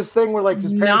this thing where like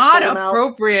his parents not pulled him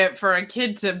appropriate out. For a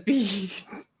kid to be.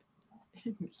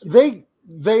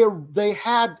 They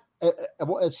had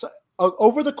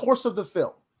over the course of the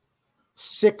film,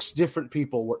 6 different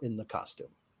people were in the costume.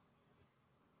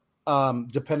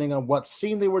 Depending on what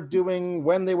scene they were doing,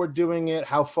 when they were doing it,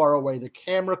 how far away the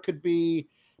camera could be.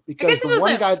 Because I guess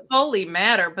it doesn't fully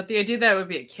matter, but the idea that it would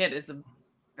be a kid is a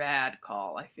bad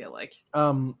call, I feel like.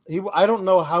 I don't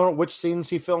know which scenes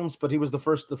he films, but he was the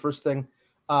first thing.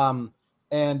 Then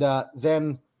the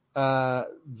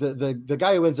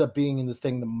guy who ends up being in the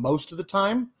thing the most of the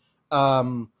time,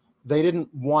 they didn't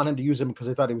want him to use him because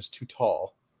they thought he was too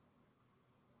tall.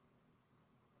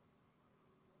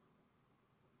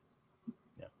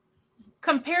 Yeah.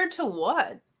 Compared to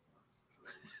what?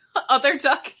 Other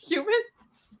duck humans?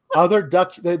 Other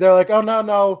duck, they're like, oh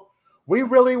no, we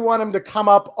really want him to come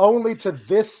up only to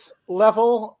this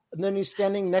level, and then he's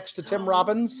standing next to Tim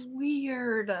Robbins.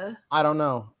 Weird. I don't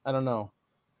know,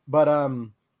 but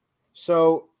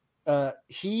so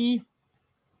he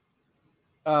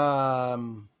said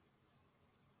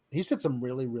some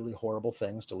really, really horrible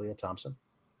things to Leah Thompson,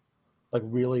 like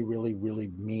really, really, really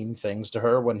mean things to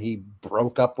her when he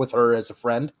broke up with her as a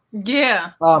friend.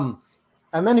 Yeah.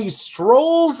 And then he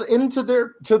strolls into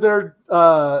their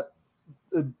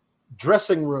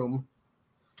dressing room,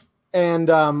 and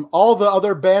all the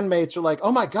other bandmates are like,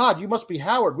 "Oh my God, you must be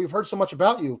Howard. We've heard so much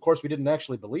about you." Of course, we didn't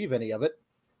actually believe any of it,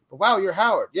 but wow, you're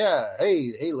Howard. Yeah.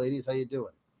 Hey, ladies, how you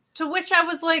doing? To which I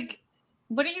was like,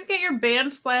 "Wouldn't you get your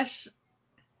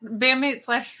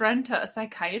bandmate/friend to a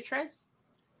psychiatrist?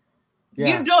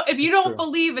 Yeah, if you don't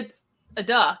believe it's a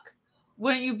duck,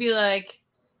 wouldn't you be like?"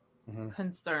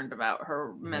 Concerned about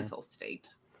her mental state.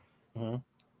 Gotta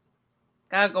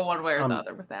go one way or the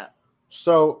other with that.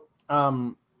 So,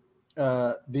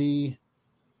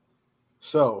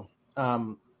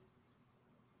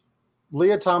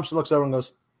 Leah Thompson looks over and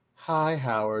goes, "Hi,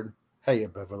 Howard. Hey,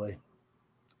 Beverly."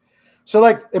 So,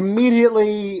 like,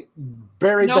 immediately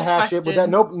buried the hatchet with that.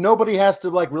 Nobody has to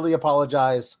like really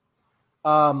apologize.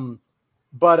 So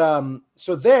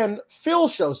then Phil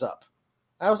shows up.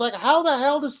 I was like, how the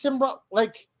hell does Tim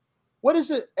like, what is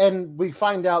it? And we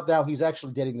find out now he's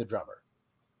actually dating the drummer.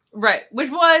 Right. Which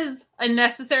was a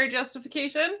necessary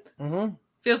justification.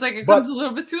 Feels like it comes a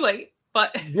little bit too late,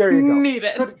 but there you go.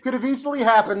 Needed. Could have easily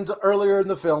happened earlier in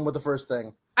the film with the first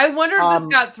thing. I wonder if this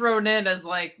got thrown in as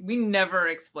like, we never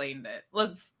explained it.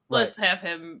 Let's have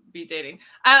him be dating.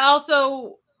 I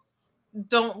also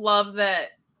don't love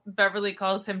that Beverly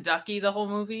calls him Ducky the whole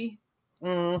movie.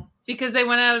 Because they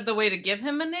went out of the way to give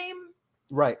him a name.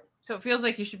 Right. So it feels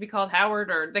like he should be called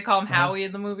Howard, or they call him Howie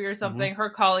in the movie or something. Her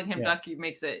calling him Ducky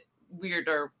makes it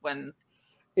weirder when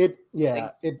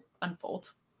things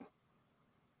unfold.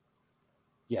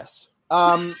 Yes.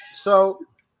 So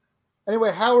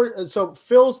anyway, so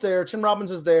Phil's there, Tim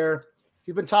Robbins is there.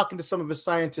 He's been talking to some of his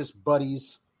scientist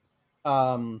buddies.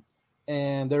 And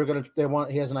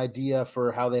he has an idea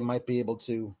for how they might be able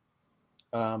to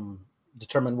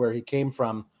determine where he came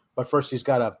from, but first he's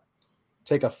got to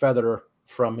take a feather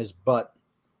from his butt,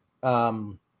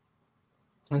 and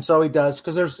so he does,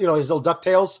 because there's his little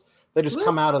ducktails, they just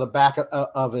come out of the back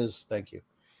of his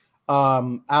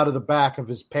out of the back of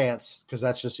his pants, because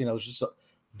that's just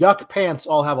duck pants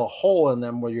all have a hole in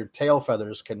them where your tail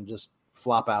feathers can just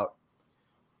flop out.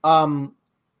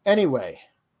 Anyway,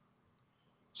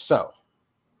 so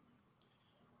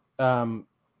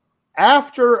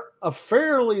after a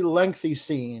fairly lengthy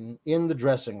scene in the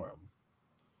dressing room,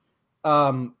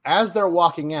 as they're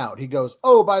walking out, he goes,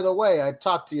 "Oh, by the way, I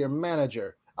talked to your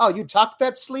manager. Oh, you tucked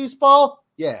that sleazeball?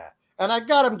 Yeah. And I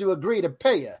got him to agree to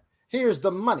pay you. Here's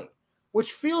the money.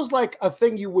 Which feels like a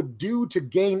thing you would do to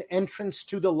gain entrance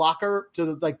to the locker,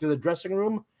 to the dressing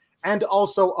room, and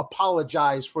also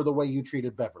apologize for the way you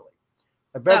treated Beverly.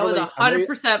 Beverly, that was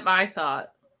 100% my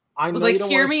thought. I was like,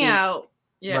 hear me out.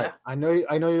 Yeah. Right. I know you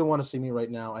don't want to see me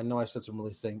right now. I know I said some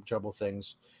really trouble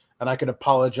things, and I can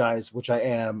apologize, which I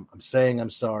am. I'm saying I'm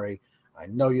sorry. I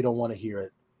know you don't want to hear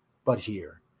it, but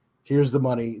here's the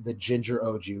money that Ginger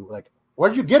owed you. Like,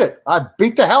 where'd you get it? I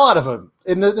beat the hell out of him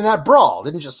in that brawl.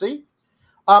 Didn't you see?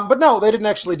 But no, they didn't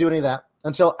actually do any of that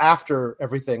until after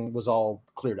everything was all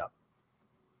cleared up.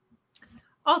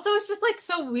 Also, it's just like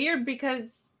so weird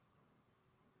because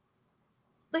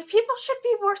like people should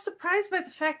be more surprised by the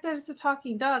fact that it's a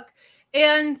talking duck.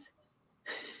 And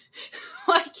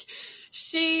like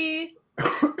it's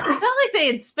not like they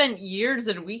had spent years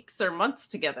and weeks or months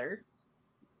together.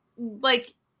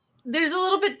 Like there's a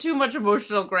little bit too much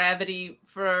emotional gravity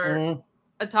for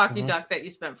a talking duck that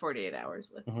you spent 48 hours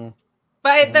with.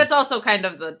 But that's also kind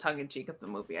of the tongue-in-cheek of the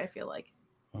movie, I feel like.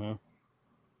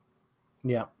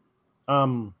 Yeah.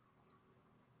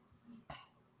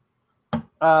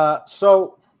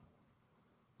 So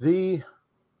Tim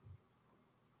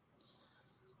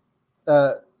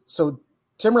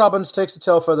Robbins takes the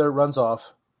tail feather, runs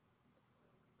off.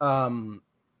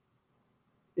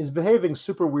 Is behaving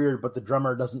super weird, but the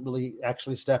drummer doesn't really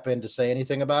actually step in to say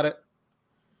anything about it.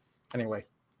 Anyway.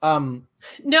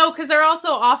 No, because they're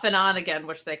also off and on again,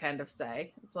 which they kind of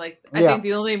say. It's like I think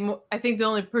the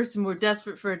only person more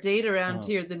desperate for a date around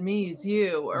here than me is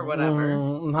you, or whatever.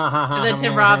 And then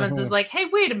Tim Robbins is like, "Hey,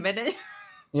 wait a minute,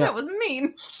 that was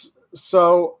mean."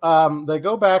 So they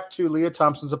go back to Leah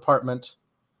Thompson's apartment.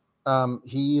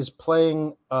 He is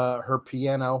playing her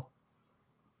piano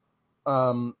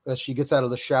as she gets out of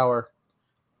the shower,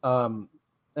 and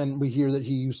we hear that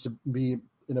he used to be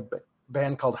in a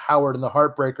band called Howard and the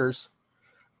Heartbreakers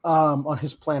on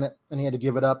his planet, and he had to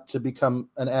give it up to become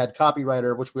an ad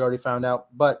copywriter, which we already found out.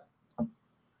 But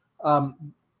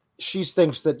she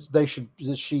thinks that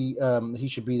he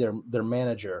should be their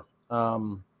manager,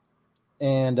 and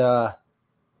they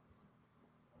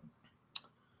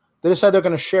decide they're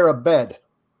going to share a bed.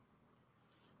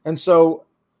 And so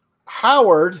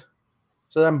Howard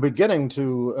said, "I'm beginning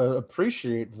to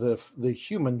appreciate the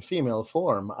human female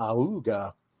form,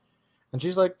 auga." And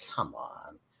she's like, "Come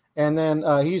on." And then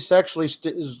he's actually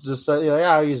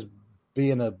he's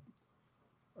being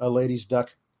a lady's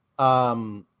duck.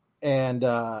 And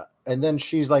then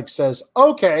she's like, says,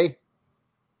 "Okay,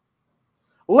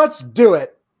 let's do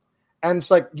it." And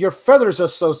it's like, "Your feathers are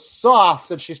so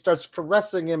soft." And she starts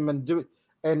caressing him and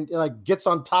like gets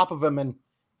on top of him, and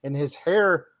his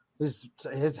hair, his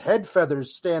head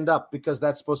feathers stand up because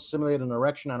that's supposed to simulate an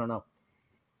erection. I don't know.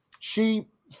 She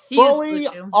fully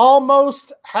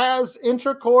almost has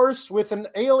intercourse with an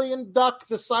alien duck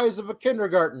the size of a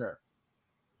kindergartner.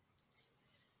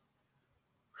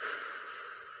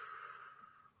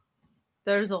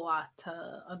 There's a lot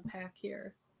to unpack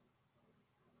here.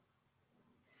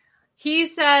 He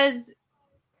says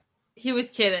he was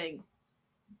kidding.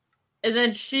 And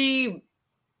then she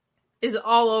is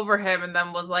all over him and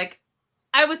then was like,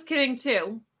 "I was kidding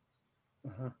too."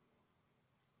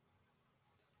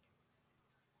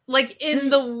 Like in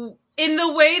the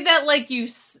way that like she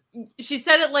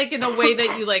said it like in a way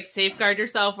that you like safeguard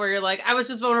yourself, where you're like, "I was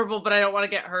just vulnerable, but I don't want to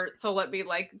get hurt, so let me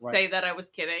like say that I was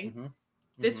kidding."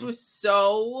 This was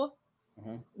so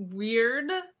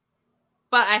weird,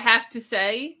 but I have to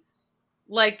say,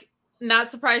 like,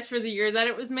 not surprised for the year that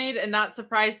it was made, and not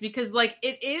surprised because like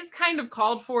it is kind of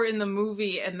called for in the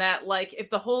movie, and that like if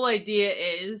the whole idea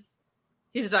is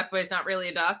he's a duck but he's not really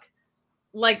a duck,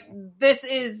 like this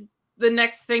is the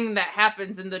next thing that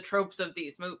happens in the tropes of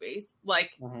these movies.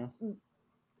 Like,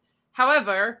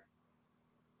 however,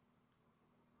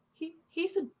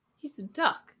 he's a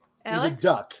duck. Alex? He's a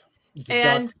duck.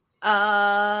 And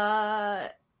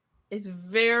it's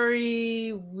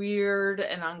very weird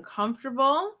and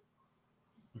uncomfortable.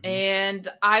 And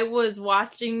I was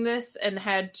watching this and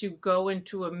had to go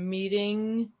into a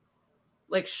meeting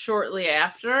like shortly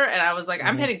after, and I was like,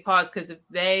 I'm hitting pause because if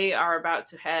they are about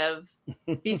to have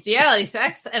bestiality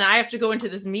sex and I have to go into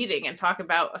this meeting and talk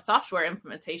about a software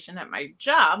implementation at my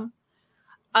job,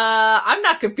 I'm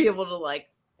not going to be able to like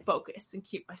focus and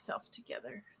keep myself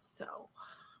together. So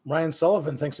Ryan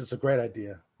Sullivan thinks it's a great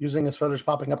idea. Using his feathers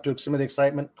popping up to exhibit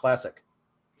excitement. Classic.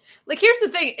 Like, here's the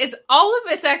thing. All of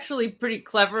it's actually pretty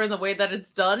clever in the way that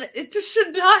it's done. It just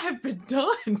should not have been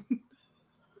done.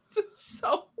 This is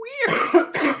so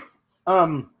weird.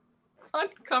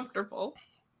 Uncomfortable.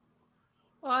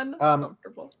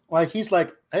 Uncomfortable. Like he's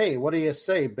like, hey, what do you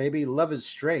say, baby? Love is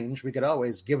strange. We could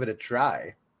always give it a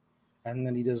try. And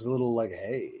then he does a little like,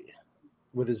 hey,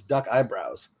 with his duck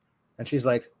eyebrows. And she's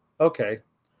like, okay.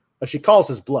 But she calls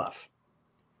his bluff.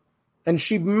 And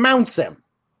she mounts him.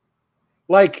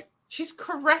 Like she's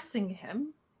caressing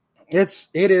him. It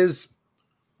is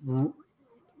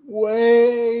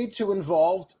way too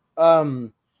involved.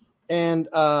 And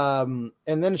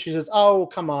then she says, oh,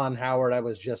 come on, Howard. I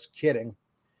was just kidding.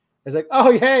 It's like,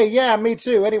 oh, hey, yeah, me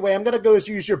too. Anyway, I'm going to go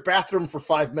use your bathroom for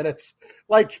 5 minutes.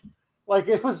 Like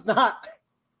it was not,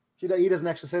 he doesn't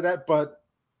actually say that, but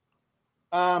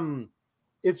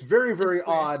it's very, very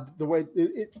odd the way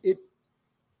it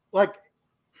like,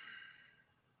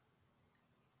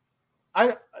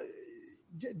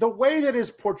 the way that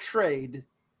is portrayed,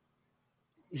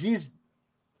 it's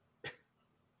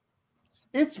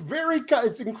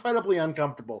incredibly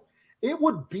uncomfortable. It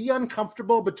would be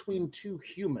uncomfortable between two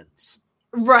humans.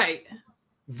 Right.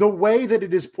 The way that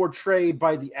it is portrayed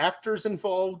by the actors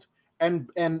involved and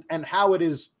how it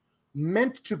is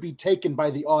meant to be taken by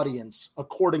the audience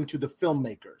according to the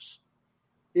filmmakers.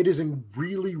 It is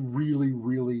really, really,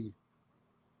 really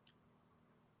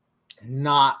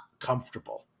not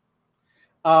comfortable.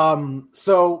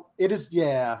 So it is,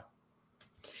 yeah.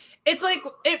 It's like,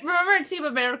 remember in Team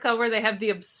America where they have the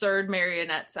absurd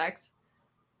marionette sex?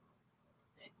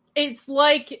 It's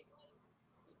like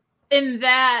in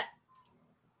that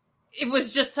it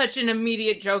was just such an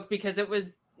immediate joke because it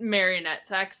was marionette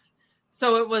sex.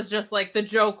 So it was just like the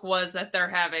joke was that they're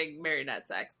having marionette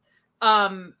sex.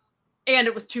 And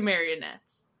it was two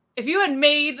marionettes. If you had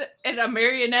made a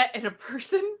marionette and a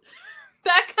person,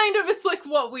 that kind of is like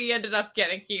what we ended up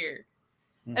getting here.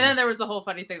 Mm-hmm. And then there was the whole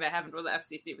funny thing that happened with the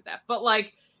FCC with that. But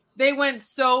like they went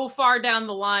so far down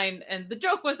the line and the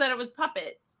joke was that it was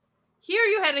puppets. Here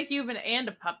you had a human and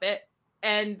a puppet,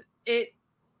 and it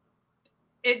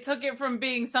took it from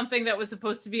being something that was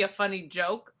supposed to be a funny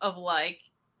joke of like,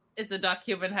 it's a duck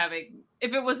human having,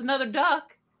 if it was another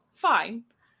duck, fine.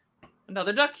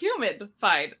 Another duck human,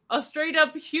 fine. A straight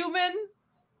up human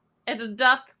and a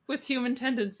duck with human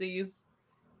tendencies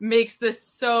makes this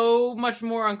so much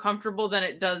more uncomfortable than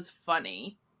it does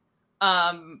funny.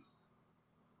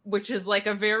 Which is like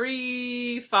a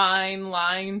very fine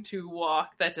line to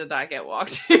walk that did not get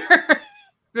walked here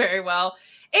very well.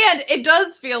 And it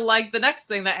does feel like the next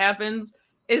thing that happens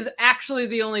is actually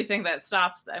the only thing that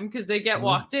stops them because they get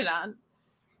walked in on,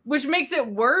 which makes it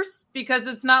worse because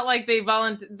it's not like they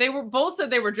were both said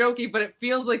they were joking, but it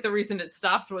feels like the reason it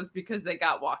stopped was because they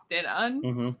got walked in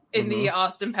on in the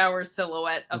Austin Powers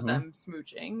silhouette of them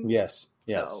smooching. Yes.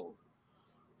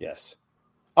 Yes.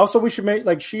 Also, we should make,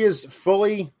 like, she is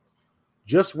fully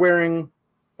just wearing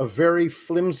a very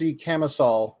flimsy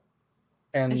camisole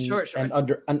and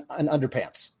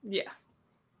underpants. Yeah.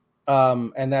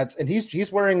 And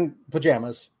he's wearing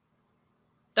pajamas.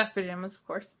 Duck pajamas, of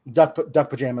course. Duck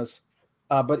pajamas.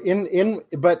 But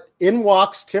in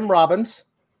walks Tim Robbins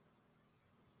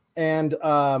and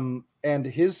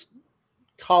his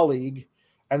colleague,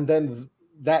 and then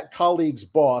that colleague's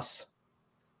boss,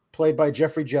 played by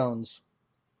Jeffrey Jones,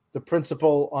 the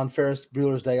principal on Ferris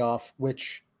Bueller's Day Off,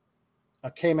 which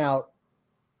came out,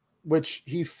 which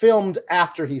he filmed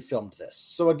after he filmed this.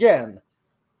 So again,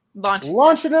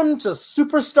 launching him to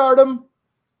superstardom.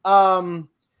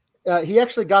 He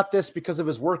actually got this because of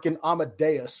his work in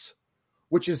Amadeus,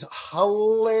 which is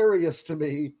hilarious to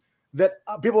me. That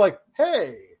people are like,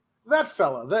 hey, that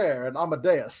fella there in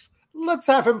Amadeus, let's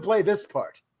have him play this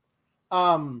part.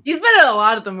 He's been in a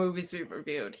lot of the movies we've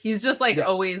reviewed. He's just like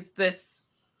always this.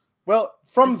 Well,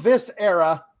 from this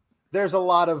era, there's a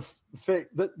lot of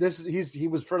he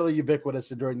was fairly ubiquitous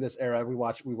during this era. We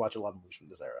watch a lot of movies from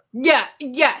this era. Yeah,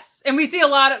 yes, and we see a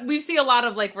lot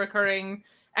of like recurring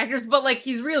actors, but like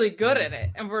he's really good at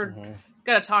it, and we're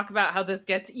gonna talk about how this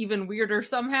gets even weirder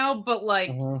somehow. But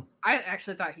like, I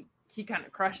actually thought he kind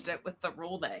of crushed it with the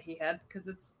role that he had because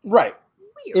it's right.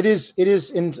 Weird.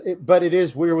 But it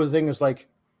is weird. The thing is, like,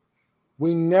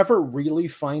 we never really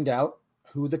find out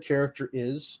who the character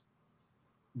is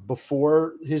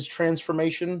before his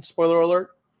transformation. Spoiler alert.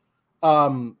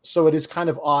 So it is kind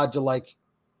of odd to like.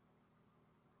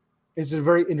 It's a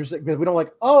very interesting because we don't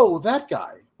like. Oh, that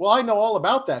guy. Well, I know all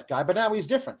about that guy, but now he's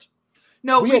different.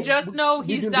 No, we just know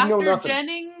he's Dr.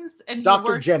 Jennings, and he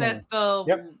works at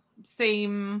the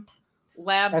same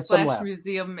lab /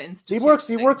 museum institute.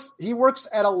 He works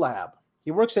at a lab.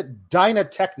 He works at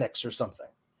Dynatechnics or something.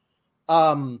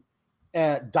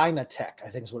 At Dynatech, I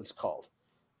think is what it's called.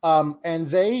 And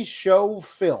they show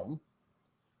film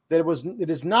that it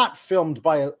is not filmed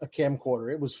by a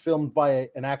camcorder. It was filmed by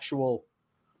an actual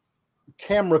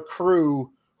camera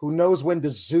crew who knows when to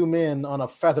zoom in on a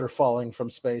feather falling from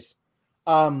space.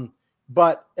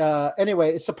 But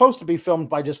anyway, it's supposed to be filmed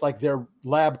by just like their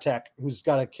lab tech who's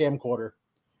got a camcorder.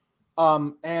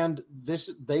 And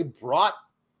they brought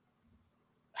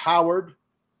Howard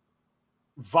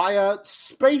via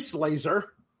space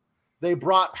laser. They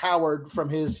brought Howard from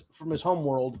his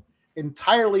homeworld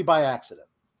entirely by accident.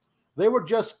 They were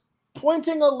just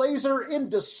pointing a laser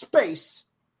into space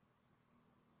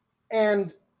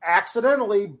and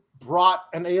accidentally brought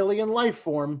an alien life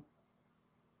form.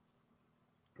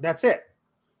 That's it.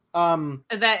 And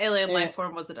that alien life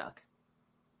form was a duck.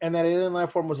 And that alien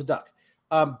life form was a duck.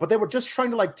 But they were just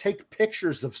trying to like take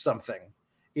pictures of something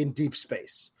in deep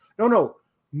space. No.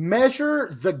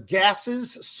 Measure the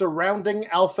gases surrounding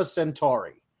Alpha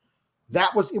Centauri.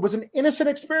 It was an innocent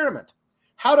experiment.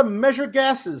 How to measure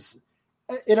gases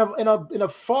in a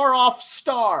far off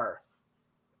star.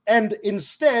 And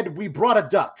instead we brought a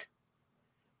duck.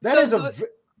 That's a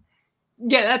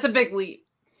big leap.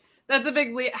 That's a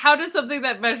big leap. How does something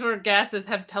that measures gases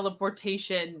have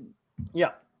teleportation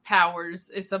powers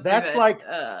is something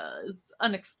is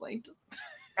unexplained.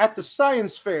 At the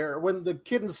science fair, when the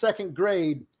kid in the second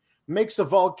grade makes a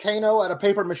volcano out of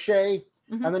paper mache,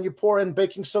 and then you pour in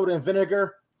baking soda and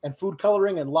vinegar and food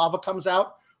coloring and lava comes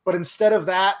out. But instead of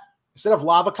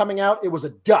lava coming out, it was a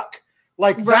duck.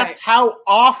 That's how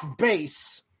off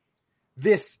base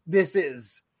this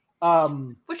is.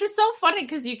 Which is so funny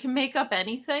because you can make up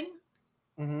anything.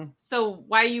 Mm-hmm. So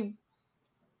why you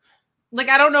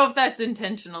I don't know if that's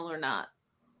intentional or not.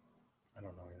 I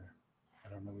don't know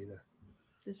either.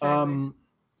 It's very weird.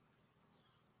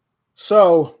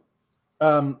 So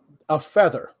a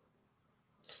feather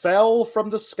fell from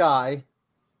the sky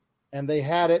and they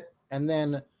had it, and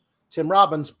then Tim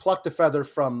Robbins plucked a feather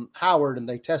from Howard and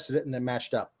they tested it and it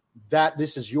matched up.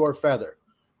 This is your feather.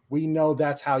 We know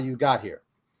that's how you got here.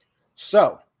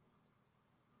 So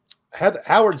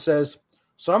Howard says,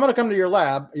 so I'm going to come to your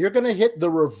lab. You're going to hit the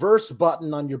reverse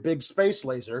button on your big space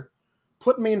laser,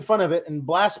 put me in front of it, and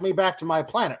blast me back to my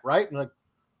planet, right? And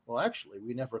well, actually,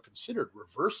 we never considered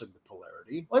reversing the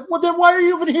polarity. Well, then why are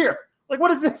you even here?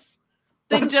 What is this?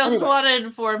 They just want to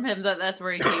inform him that that's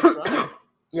where he came from.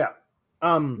 Yeah.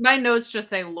 My notes just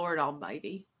say Lord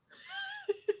Almighty.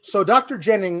 So Dr.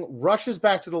 Jennings rushes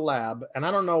back to the lab, and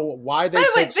I don't know why they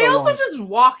take so they also long. just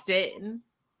walked in.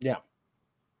 Yeah.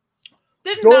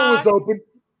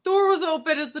 Door was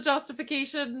open is the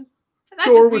justification. And that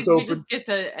just means we just get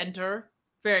to enter.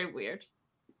 Very weird.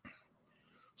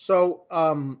 So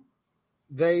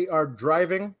they are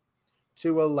driving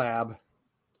to a lab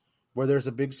where there's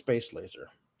a big space laser.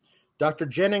 Dr.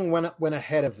 Jennings went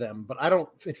ahead of them, but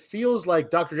it feels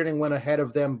like Dr. Jennings went ahead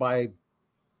of them by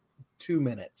 2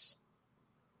 minutes.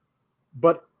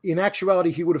 But in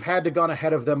actuality, he would have had to gone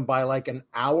ahead of them by an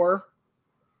hour.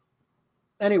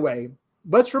 Anyway,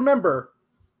 let's remember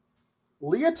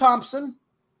Leah Thompson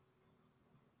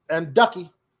and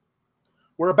Ducky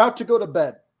were about to go to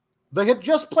bed. They had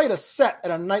just played a set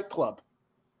at a nightclub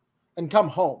and come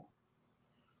home.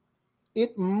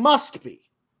 It must be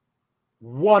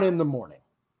 1 a.m.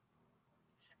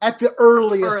 At the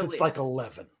earliest. It's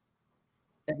 11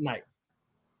 at night.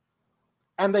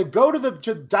 And they go to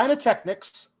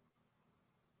Dynatechnics,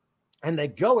 and they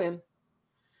go in,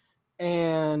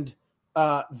 and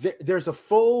there's a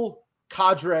full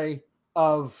cadre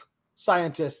of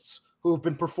scientists who have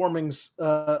been performing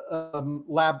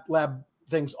lab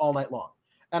things all night long.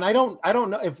 And I don't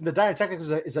know if the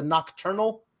Dynatechnics is a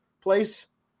nocturnal place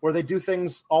where they do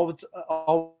things all the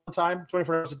time,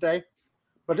 24 hours a day,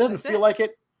 but it doesn't feel like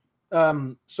it.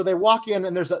 So they walk in,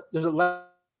 and there's a lab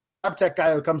tech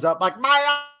guy who comes up my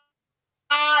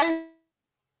eyes.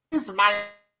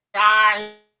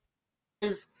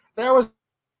 There was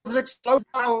an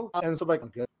explosion, and so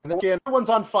good. And then again, everyone's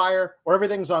on fire, or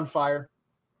everything's on fire,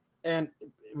 and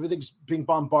everything's being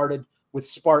bombarded with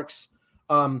sparks.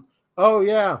 They walk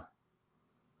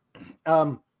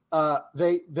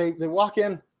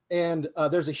in, and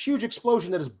there's a huge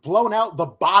explosion that has blown out the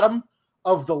bottom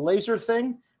of the laser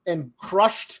thing and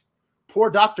crushed poor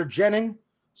Dr. Jennings.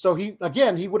 So he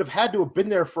would have had to have been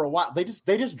there for a while. They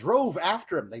just drove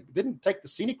after him. They didn't take the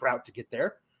scenic route to get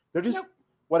there. They're just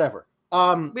whatever.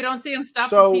 We don't see him stop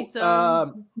for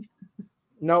pizza.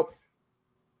 Nope.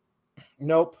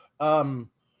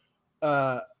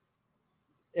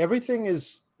 Everything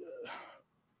is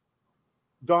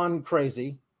gone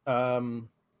crazy. Somebody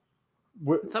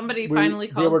finally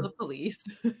calls the police.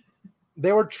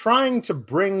 They were trying to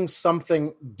bring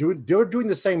something. They were doing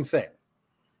the same thing,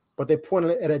 but they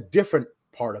pointed at a different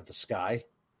part of the sky.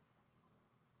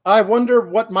 I wonder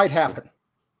what might happen.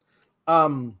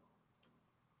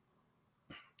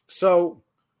 So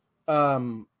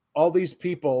all these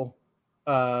people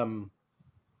are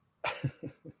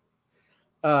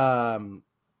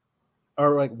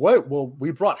like, what? Well,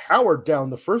 we brought Howard down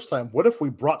the first time. What if we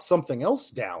brought something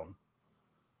else down?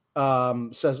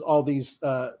 Says all these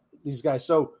guys.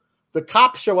 So the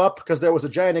cops show up because there was a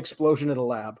giant explosion at a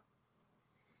lab.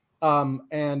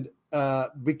 And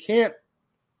we can't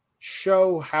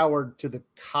show Howard to the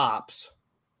cops.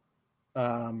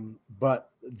 But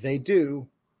they do.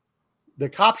 The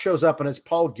cop shows up and it's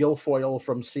Paul Guilfoyle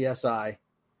from CSI.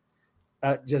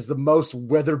 Just the most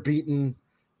weather-beaten,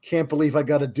 can't believe I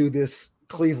got to do this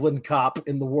Cleveland cop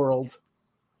in the world.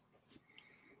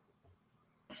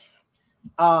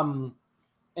 And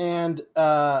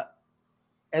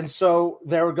so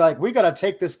they were like, we got to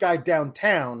take this guy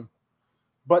downtown.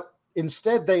 But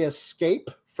instead they escape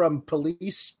from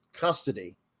police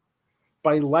custody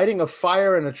by lighting a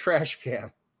fire in a trash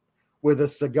can with a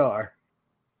cigar.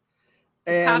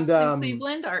 And cops in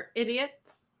Cleveland are idiots.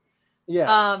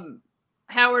 Yes.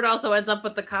 Howard also ends up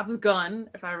with the cop's gun,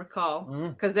 if I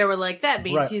recall, because they were like, that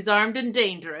means he's armed and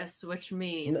dangerous, which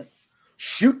means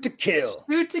shoot to kill.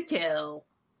 Shoot to kill.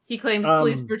 He claims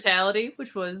police brutality,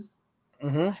 which was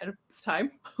ahead of its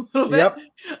time a little bit. Yep.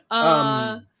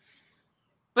 But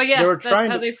yeah, that's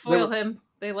how they foil him.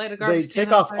 They light a garbage can. They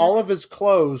take off all of his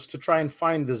clothes to try and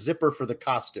find the zipper for the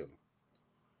costume,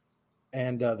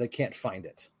 and they can't find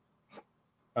it.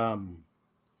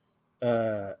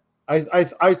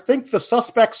 I think the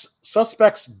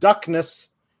suspect's duckness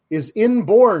is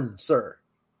inborn, sir.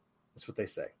 That's what they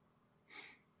say.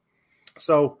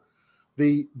 So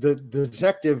the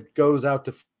detective goes out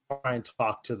to try and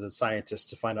talk to the scientist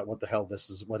to find out what the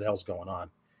hell's going on.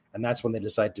 And that's when they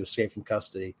decide to escape from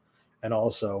custody. And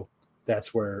also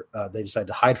that's where they decide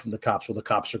to hide from the cops while the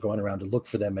cops are going around to look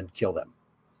for them and kill them.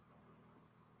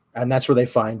 And that's where they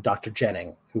find Dr.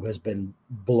 Jennings, who has been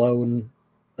blown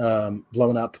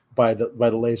up by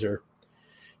the laser.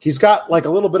 He's got like a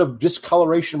little bit of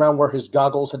discoloration around where his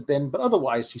goggles had been, but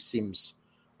otherwise he seems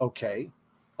okay.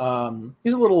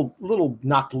 He's a little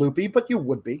knocked loopy, but you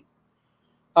would be.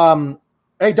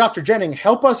 Hey, Dr. Jennings,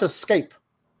 help us escape.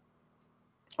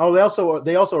 Oh,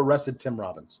 they also arrested Tim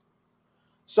Robbins.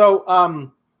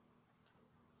 So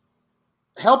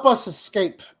help us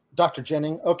escape, Dr.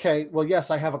 Jennings. Okay, well,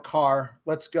 yes, I have a car.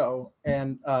 Let's go.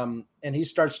 And he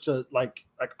starts to like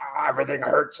everything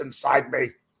hurts inside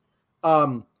me.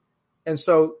 And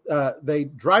so they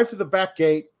drive through the back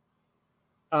gate,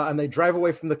 and they drive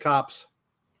away from the cops.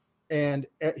 And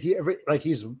he's like,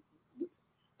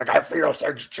 I feel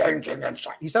things changing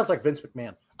inside. He sounds like Vince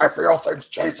McMahon. I feel things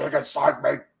changing inside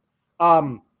me.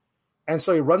 And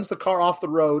so he runs the car off the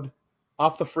road,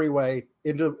 off the freeway,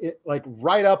 into it, like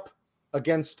right up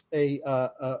against a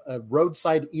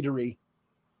roadside eatery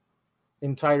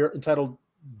entitled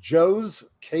Joe's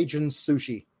Cajun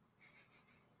Sushi.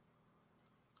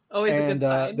 Always a good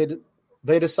sign.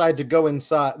 They decide to go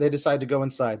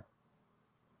inside.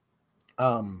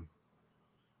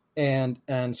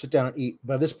 And sit down and eat.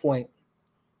 By this point,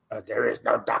 there is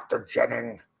no Dr.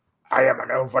 Jennings. I am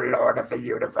an overlord of the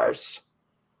universe.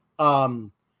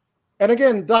 And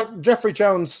again, Jeffrey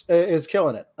Jones is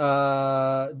killing it.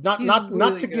 Not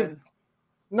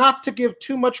to give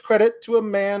too much credit to a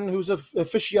man who's an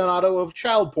aficionado of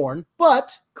child porn,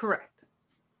 but correct.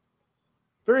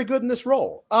 Very good in this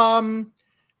role.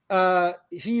 They're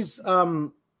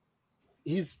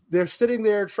sitting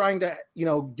there trying to,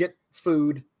 get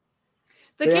food.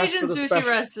 The Cajun sushi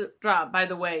restaurant, by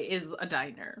the way, is a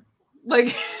diner.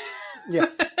 Like, yeah,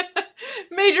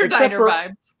 major diner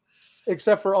vibes.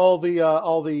 Except for all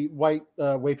the white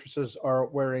waitresses are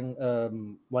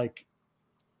wearing like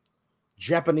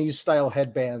Japanese style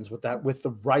headbands with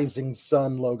the Rising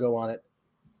Sun logo on it.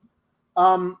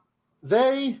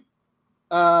 They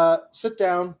sit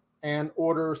down and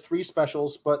order 3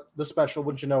 specials, but the special,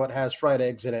 wouldn't you know, it has fried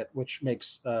eggs in it, which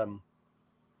makes Howard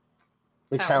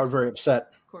very upset.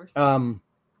 Of course.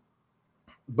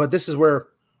 But this is where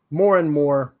more and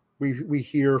more we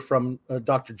hear from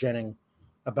Dr. Jennings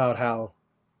about how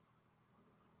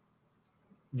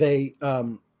they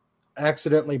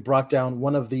accidentally brought down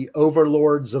one of the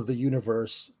overlords of the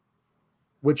universe,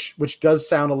 which does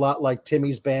sound a lot like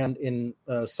Timmy's band in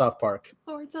South Park.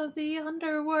 Lords of the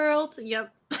Underworld.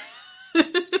 Yep.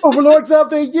 Overlords of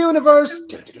the universe.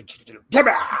 It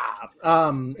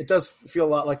does feel a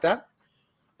lot like that.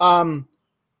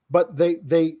 But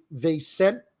they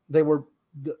were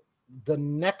the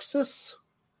Nexus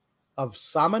of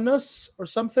Samanus or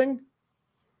something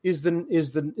is the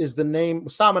name.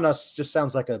 Samanus just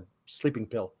sounds like a sleeping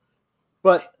pill,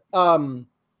 but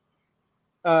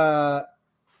So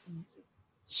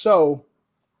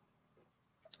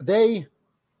they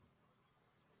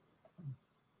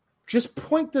just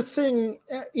point the thing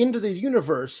into the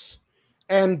universe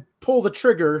and pull the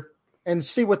trigger and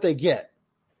see what they get.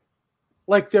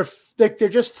 Like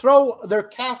they're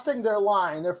casting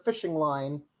their fishing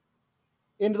line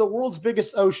into the world's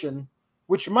biggest ocean,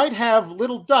 which might have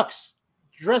little ducks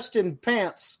dressed in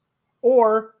pants,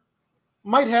 or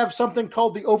might have something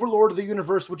called the Overlord of the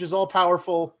Universe, which is all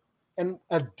powerful, and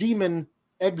a demon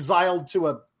exiled to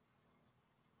a.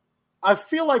 I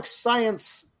feel like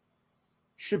science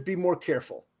should be more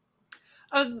careful.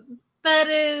 That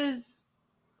is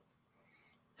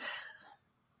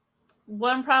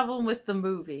one problem with the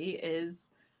movie is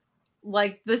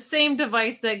like the same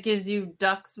device that gives you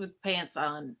ducks with pants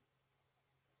on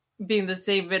being the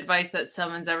same device that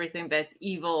summons everything that's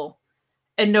evil.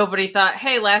 And nobody thought,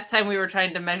 hey, last time we were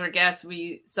trying to measure gas,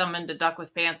 we summoned a duck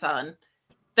with pants on.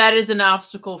 That is an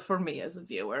obstacle for me as a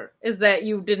viewer, is that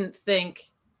you didn't think,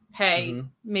 hey,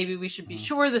 maybe we should be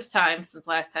sure this time, since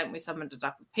last time we summoned a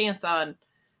duck with pants on.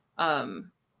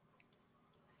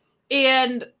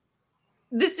 And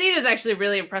this scene is actually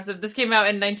really impressive. This came out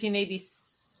in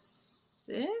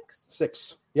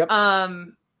 1986? Yep.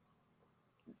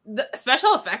 The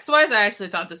special effects wise, I actually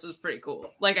thought this was pretty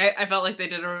cool. Like, I felt like they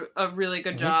did a really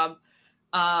good job.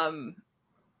 And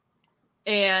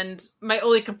my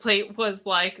only complaint was,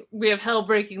 like, we have hell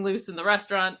breaking loose in the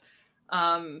restaurant.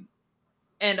 And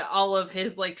all of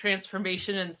his, like,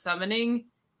 transformation and summoning.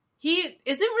 He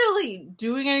isn't really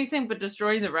doing anything but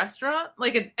destroying the restaurant.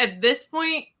 Like, at this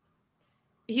point,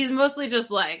 he's mostly just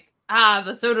like,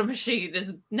 the soda machine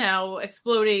is now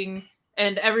exploding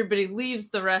and everybody leaves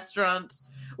the restaurant.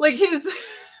 Like, this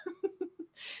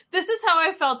is how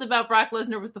I felt about Brock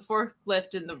Lesnar with the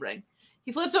forklift in the ring.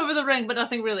 He flipped over the ring, but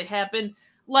nothing really happened.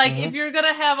 Like, if you're going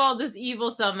to have all this evil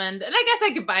summoned, and I guess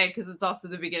I could buy it because it's also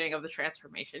the beginning of the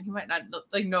transformation. He might not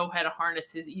like know how to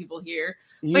harness his evil here.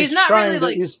 But he's not really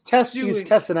like... He's testing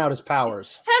out his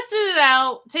powers. Testing it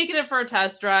out, taking it for a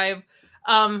test drive.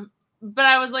 But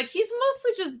I was like, he's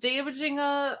mostly just damaging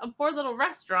a poor little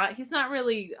restaurant. He's not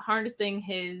really harnessing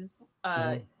his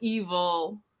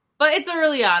evil. But it's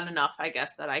early on enough, I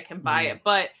guess, that I can buy it.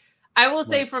 But I will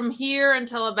say from here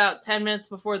until about 10 minutes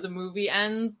before the movie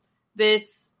ends,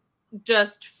 this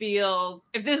just feels...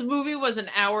 If this movie was an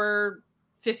hour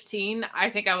 15, I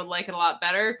think I would like it a lot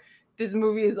better. This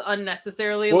movie is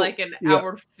unnecessarily like an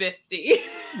hour 50.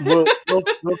 we'll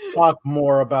talk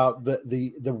more about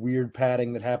the weird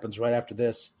padding that happens right after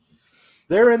this.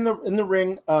 They're in the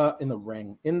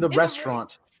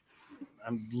restaurant.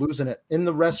 I'm losing it. In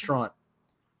the restaurant,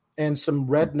 and some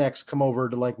rednecks come over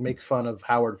to like make fun of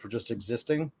Howard for just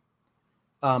existing.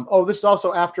 This is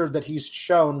also after that he's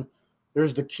shown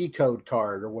there's the key code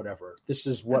card or whatever. This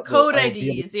is what the code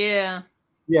IDs, Yeah,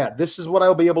 this is what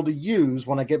I'll be able to use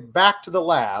when I get back to the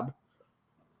lab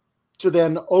to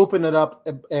then open it up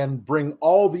and bring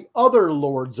all the other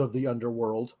lords of the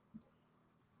underworld.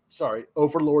 Sorry,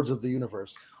 overlords of the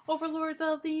universe. Overlords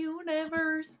of the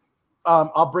universe.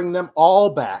 I'll bring them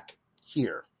all back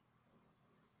here.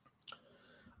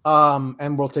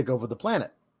 And we'll take over the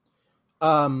planet.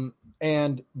 And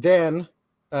then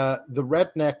the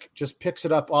redneck just picks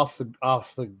it up off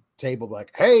the table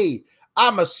like, hey,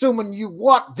 I'm assuming you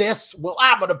want this. Well,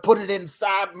 I'm going to put it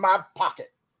inside my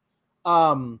pocket.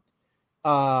 And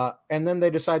then they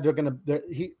decide they're going to,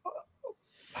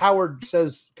 Howard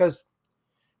says, because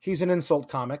he's an insult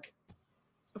comic.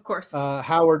 Of course.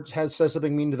 Howard says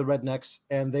something mean to the rednecks,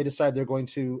 and they decide they're going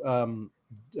to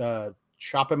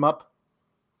chop him up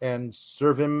and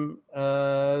serve him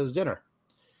as dinner.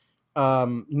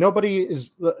 Nobody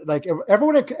is like,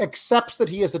 everyone accepts that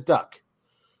he is a duck.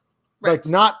 Right. Like,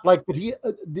 not like, but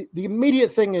the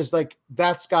immediate thing is like,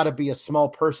 that's got to be a small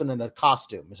person in a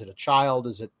costume. Is it a child?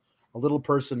 Is it a little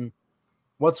person?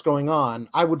 What's going on?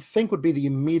 I would think would be the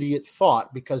immediate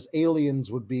thought, because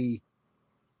aliens would be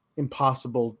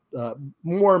impossible,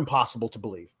 more impossible to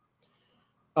believe.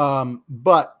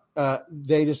 But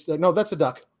they just, no, that's a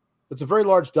duck. It's a very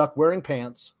large duck wearing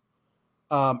pants.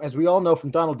 As we all know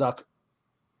from Donald Duck,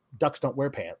 ducks don't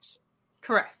wear pants.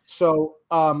 Correct. So,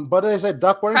 but as I said,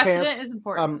 duck wearing precedent pants is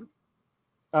important.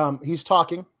 He's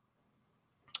talking.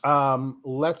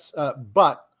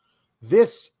 But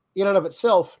this in and of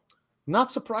itself,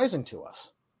 not surprising to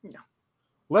us. No.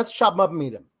 Let's chop him up and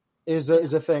meet him is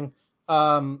a thing.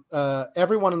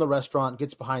 Everyone in the restaurant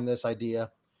gets behind this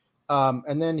idea.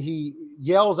 And then he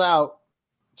yells out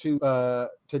to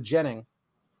Jennings,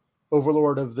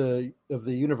 Overlord of the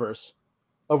universe,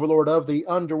 Overlord of the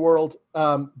underworld.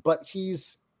 But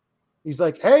he's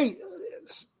like, hey,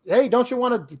 hey, don't you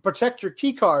want to protect your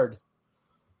key card?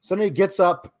 So then he gets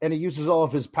up and he uses all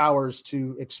of his powers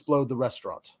to explode the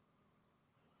restaurant.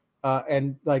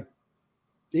 And like,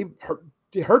 it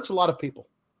hurts a lot of people.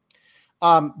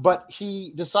 But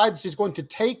he decides he's going to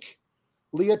take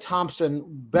Leah Thompson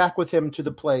back with him to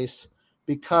the place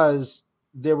because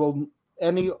there will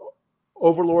any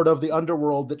overlord of the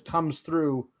underworld that comes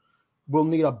through will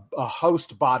need a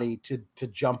host body to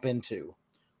jump into,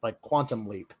 like Quantum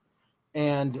Leap,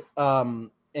 and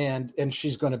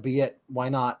she's going to be it. Why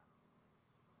not?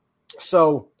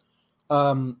 So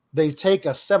they take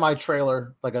a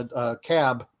semi-trailer, like a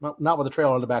cab, not with a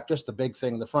trailer on the back, just the big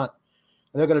thing in the front,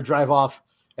 and they're going to drive off.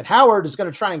 And Howard is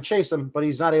going to try and chase him, but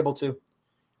he's not able to,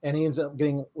 and he ends up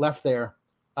getting left there.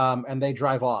 And they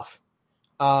drive off.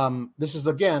 This is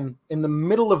again in the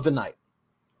middle of the night,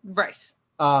 right?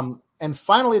 And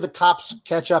finally, the cops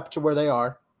catch up to where they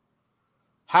are.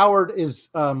 Howard is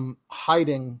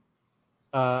hiding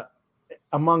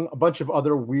among a bunch of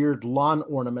other weird lawn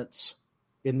ornaments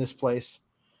in this place.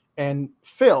 And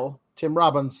Phil, Tim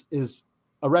Robbins, is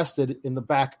arrested in the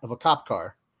back of a cop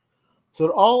car. So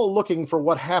they're all looking for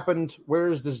what happened. Where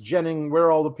is this Jennings? Where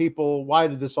are all the people? Why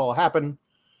did this all happen?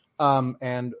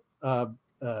 And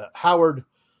Howard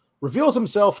reveals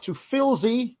himself to Phil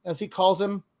Z, as he calls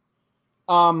him,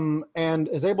 and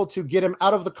is able to get him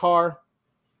out of the car.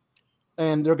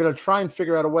 And they're going to try and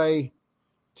figure out a way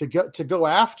to go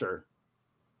after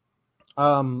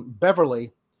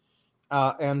Beverly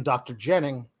and Dr.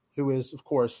 Jennings, who is, of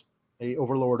course, a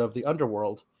overlord of the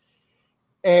underworld.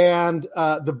 And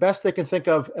the best they can think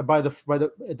of at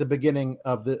the beginning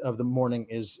of the morning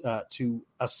is to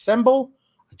assemble.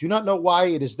 I do not know why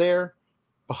it is there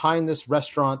behind this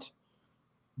restaurant,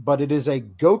 but it is a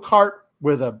go-kart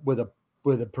with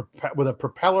a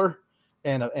propeller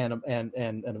and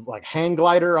a like hang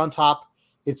glider on top.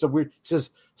 It's a weird. It says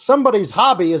somebody's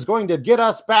hobby is going to get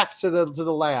us back to the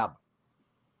lab.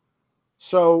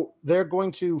 So they're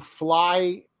going to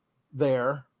fly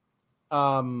there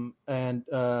and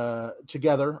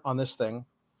together on this thing.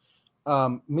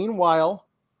 Meanwhile,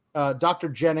 Dr.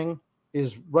 Jennings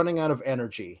is running out of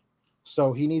energy,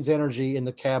 so he needs energy in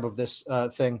the cab of this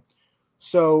thing.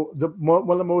 So one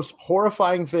of the most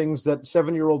horrifying things that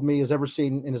 7-year-old me has ever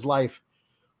seen in his life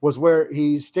was where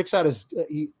he sticks out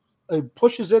he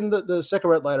pushes in the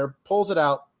cigarette lighter, pulls it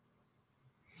out,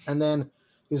 and then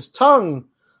his tongue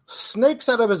snakes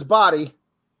out of his body,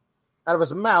 out of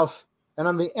his mouth, and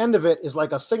on the end of it is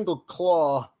like a single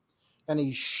claw, and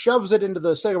he shoves it into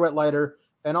the cigarette lighter,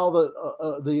 and all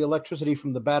the electricity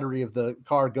from the battery of the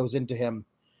car goes into him.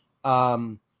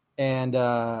 Energy.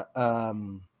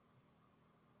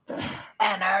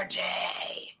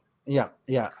 Yeah.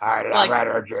 I love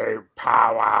energy,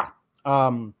 power.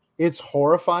 It's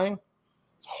horrifying.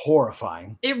 It's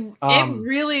horrifying. It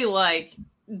really like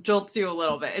jolts you a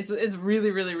little bit. It's really,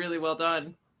 really, really well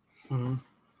done.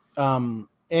 Mm-hmm.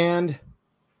 And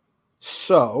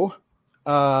so,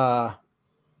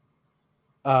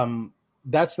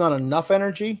 that's not enough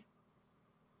energy.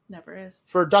 Never is.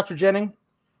 For Dr. Jennings.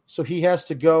 So he has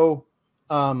to go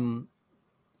to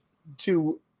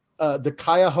the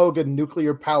Cuyahoga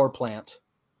nuclear power plant,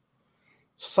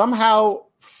 somehow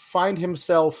find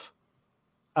himself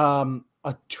a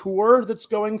tour that's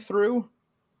going through,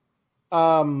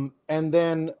 and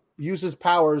then use his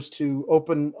powers to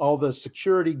open all the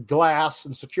security glass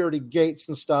and security gates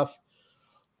and stuff,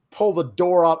 pull the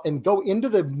door up and go into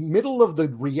the middle of the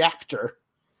reactor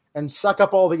and suck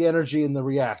up all the energy in the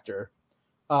reactor,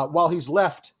 while he's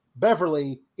left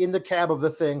Beverly in the cab of the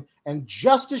thing. And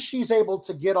just as she's able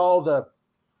to get all the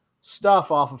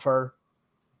stuff off of her,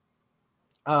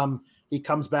 he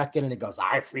comes back in and he goes,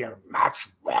 I feel much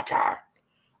better.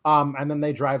 And then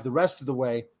they drive the rest of the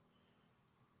way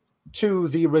to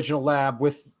the original lab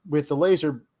with the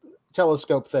laser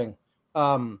telescope thing.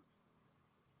 While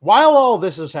all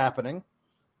this is happening,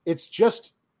 it's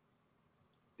just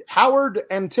Howard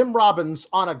and Tim Robbins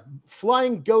on a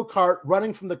flying go-kart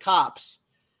running from the cops.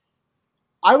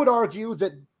 I would argue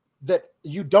that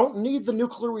you don't need the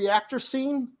nuclear reactor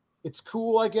scene. It's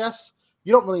cool, I guess.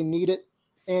 You don't really need it.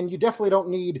 And you definitely don't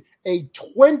need a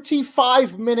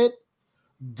 25-minute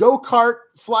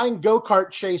flying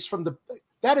go-kart chase from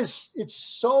it's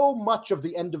so much of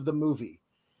the end of the movie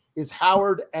is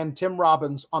Howard and Tim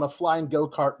Robbins on a flying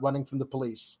go-kart running from the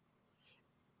police.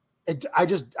 I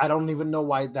don't even know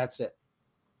why that's it.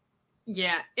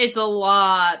 Yeah, it's a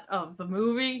lot of the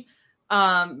movie.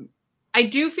 I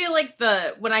do feel like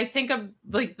when I think of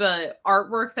like the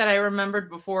artwork that I remembered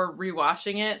before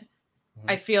rewatching it,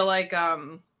 I feel like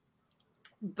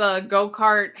the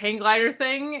go-kart hang glider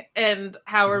thing and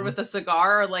Howard with a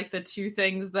cigar are like the two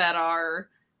things that are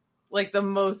like the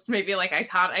most maybe like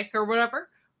iconic or whatever,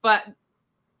 but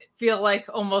feel like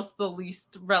almost the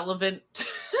least relevant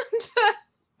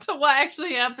to what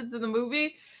actually happens in the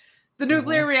movie. The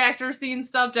nuclear reactor scene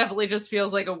stuff definitely just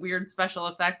feels like a weird special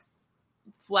effects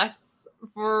flex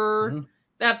for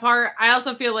that part. I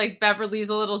also feel like Beverly's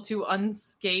a little too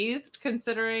unscathed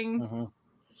considering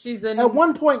she's in at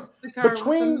one point the car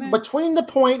between the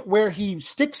point where he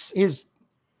sticks his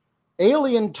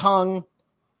alien tongue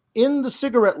in the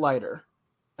cigarette lighter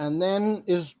and then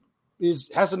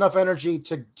has enough energy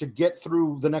to get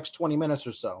through the next 20 minutes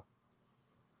or so.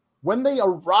 When they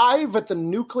arrive at the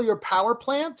nuclear power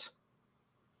plant,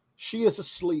 she is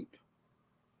asleep.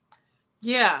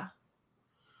 Yeah.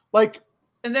 Like,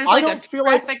 and there's like a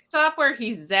traffic stop where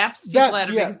he zaps people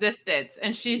out of existence,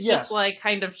 and she's just like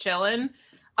kind of chilling.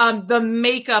 The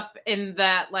makeup in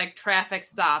that like traffic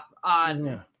stop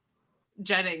on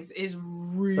Jennings is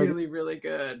really, really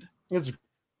good. It's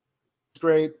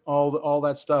great. All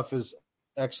that stuff is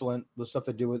excellent. The stuff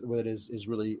they do with it is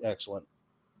really excellent.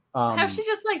 How's she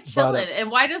just like chilling? And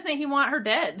why doesn't he want her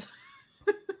dead?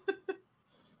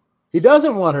 He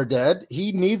doesn't want her dead.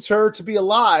 He needs her to be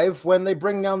alive when they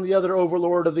bring down the other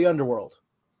overlord of the underworld.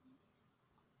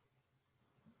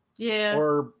 Yeah.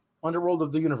 Or underworld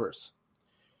of the universe.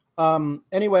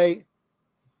 Anyway,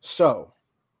 so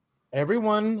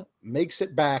everyone makes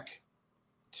it back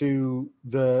to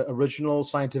the original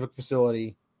scientific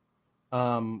facility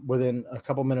within a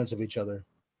couple minutes of each other.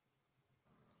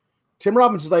 Tim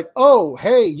Robbins is like, oh,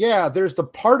 hey, yeah, there's the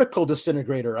particle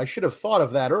disintegrator. I should have thought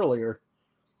of that earlier.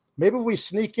 Maybe we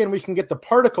sneak in, we can get the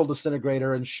particle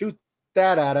disintegrator and shoot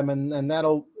that at him, and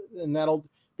that'll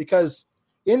because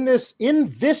in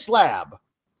this lab,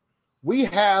 we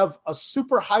have a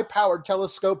super high-powered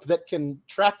telescope that can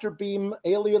tractor beam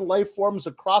alien life forms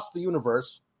across the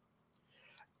universe.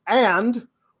 And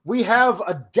we have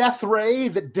a death ray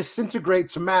that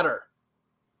disintegrates matter.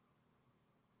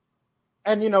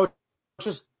 And,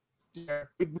 just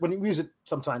when you use it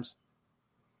sometimes.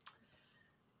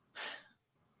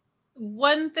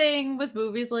 One thing with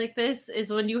movies like this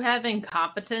is when you have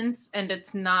incompetence and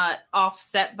it's not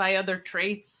offset by other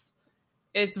traits,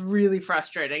 it's really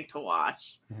frustrating to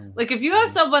watch. Like if you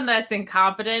have someone that's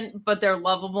incompetent, but they're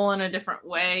lovable in a different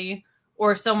way,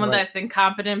 or someone that's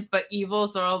incompetent but evil,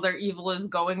 so all their evil is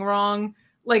going wrong.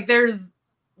 Like there's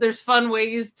fun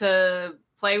ways to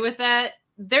play with that.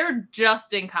 They're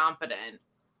just incompetent.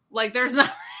 Like there's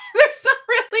not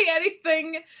really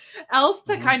anything else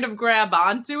to kind of grab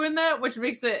onto in that, which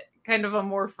makes it kind of a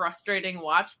more frustrating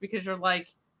watch because you're like,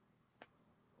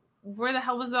 where the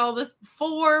hell was all this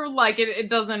before? Like it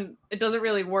doesn't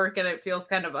really work, and it feels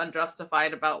kind of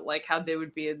unjustified about like how they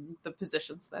would be in the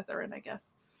positions that they're in, I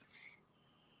guess.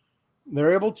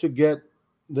 They're able to get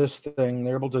this thing.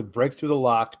 They're able to break through the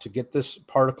lock to get this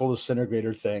particle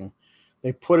disintegrator thing.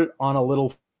 They put it on a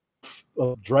little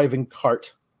driving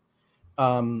cart.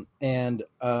 And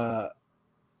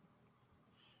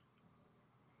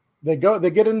they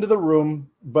get into the room,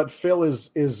 but Phil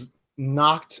is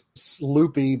knocked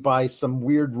loopy by some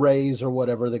weird rays or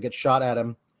whatever that get shot at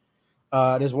him.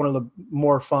 It is one of the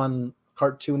more fun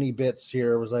cartoony bits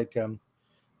here. It was like,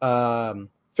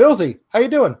 Philzy, how you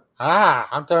doing?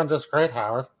 I'm doing just great,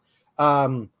 Howard.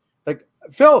 Like,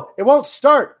 Phil, it won't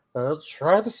start.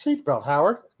 Try the seatbelt,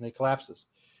 Howard. And he collapses.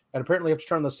 And apparently you have to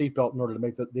turn the seatbelt in order to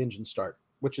make the engine start,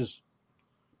 which is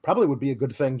probably would be a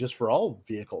good thing just for all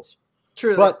vehicles.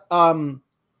 True. But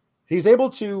he's able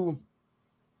to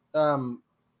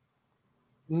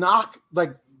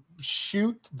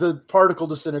shoot the particle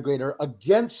disintegrator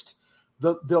against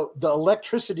the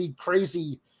electricity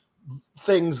crazy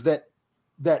things that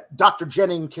Dr.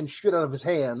 Jennings can shoot out of his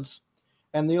hands.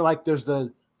 And there's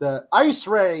the ice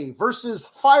ray versus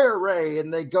fire ray,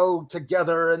 and they go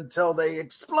together until they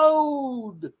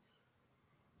explode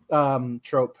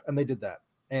trope. And they did that.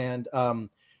 And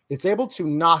it's able to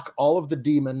knock all of the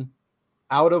demon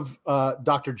out of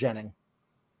Dr. Jennings.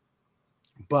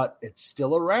 But it's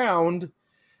still around,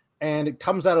 and it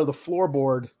comes out of the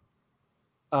floorboard.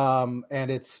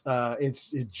 And it's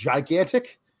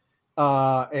gigantic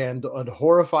and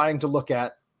horrifying to look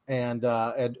at. And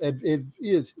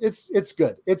it's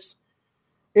good. It's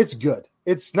good.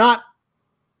 It's not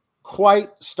quite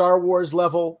Star Wars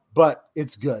level, but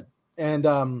it's good.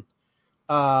 And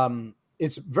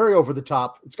it's very over the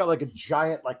top. It's got like a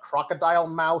giant like crocodile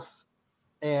mouth,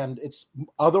 and it's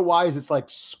like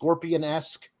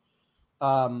scorpion-esque.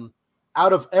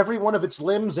 Out of every one of its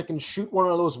limbs, it can shoot one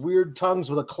of those weird tongues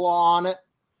with a claw on it.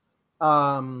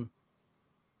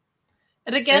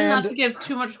 And again, not to give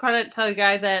too much credit to a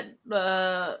guy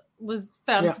that was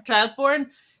found for child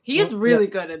porn. He is really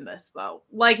good in this, though.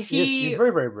 Like he's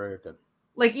very, very, very good.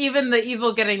 Like even the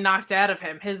evil getting knocked out of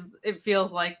him, it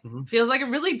feels like it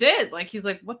really did. Like he's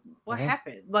like, what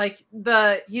happened? Like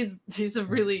he's a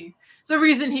really it's a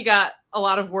reason he got a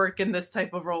lot of work in this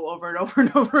type of role over and over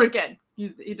and over again. He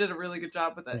did a really good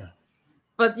job with it. Yeah.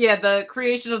 But yeah, the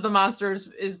creation of the monsters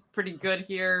is pretty good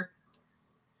here.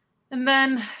 And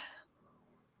then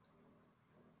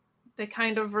they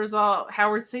kind of resolve.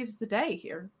 Howard saves the day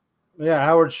here. Yeah,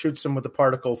 Howard shoots him with the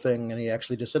particle thing, and he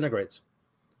actually disintegrates.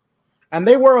 And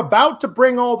they were about to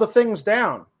bring all the things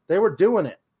down. They were doing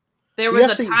it. There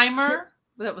was a timer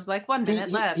that was like 1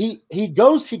 minute left. He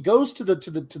goes to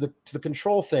the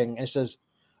control thing and says,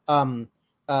 and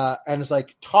it's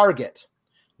like target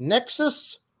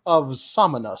Nexus of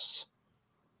Summonus,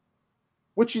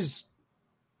 which is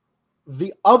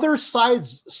the other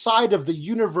side of the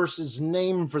universe's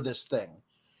name for this thing.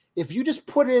 If you just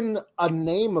put in a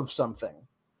name of something,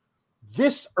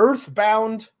 this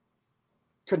earthbound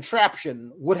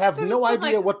contraption would have no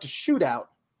idea what to shoot out.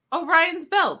 Orion's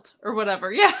belt or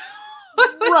whatever. Yeah.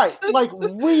 Right. Like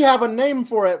we have a name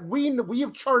for it. We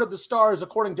have charted the stars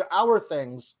according to our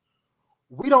things.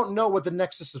 We don't know what the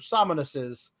Nexus of Summonus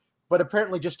is, but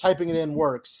apparently just typing it in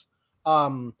works.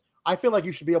 I feel like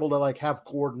you should be able to like have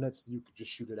coordinates that you could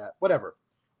just shoot it at. Whatever.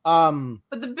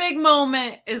 But the big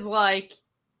moment is like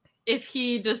if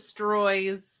he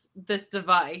destroys this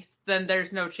device, then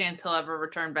there's no chance he'll ever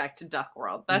return back to Duck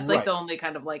World. That's like the only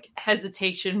kind of like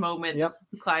hesitation moment,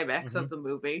 climax of the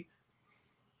movie.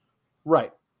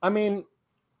 Right. I mean,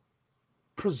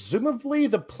 presumably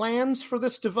the plans for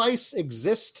this device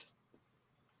exist.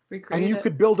 And you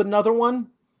could build another one.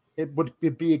 It would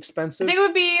be expensive. I think it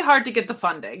would be hard to get the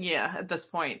funding, at this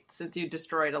point, since you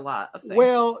destroyed a lot of things.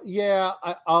 Well, yeah,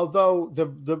 although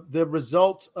the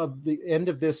result of the end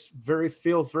of this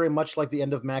feels very much like the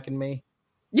end of Mac and Me.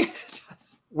 Yes, it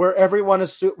does. Where everyone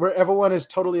is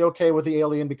totally okay with the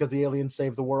alien because the alien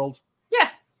saved the world. Yeah.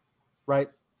 Right?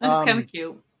 That's kind of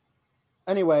cute.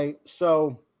 Anyway,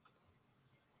 so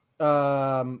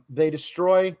they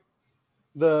destroy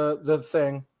the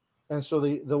thing. And so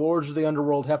the lords of the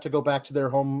underworld have to go back to their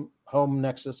home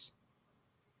nexus.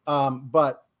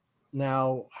 But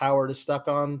now Howard is stuck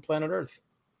on planet Earth.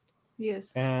 Yes.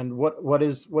 And what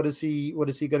is he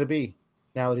going to be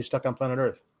now that he's stuck on planet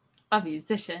Earth? A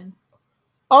musician.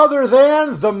 Other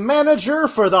than the manager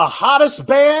for the hottest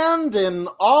band in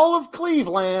all of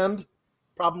Cleveland,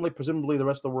 presumably the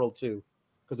rest of the world too,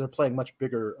 because they're playing much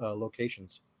bigger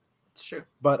locations. It's true.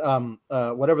 But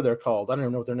whatever they're called, I don't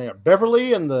even know what their name are.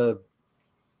 Beverly and the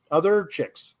other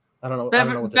chicks. I don't know. I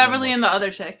don't know what Beverly and the other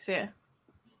chicks, yeah.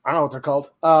 I don't know what they're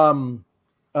called.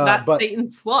 Not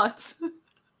Satan's sluts.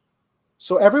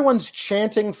 So everyone's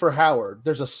chanting for Howard.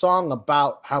 There's a song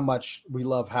about how much we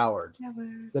love Howard.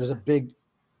 That is a big...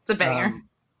 It's a banger.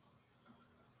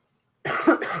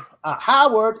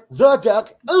 Howard the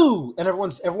Duck, ooh! And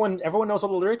everyone knows all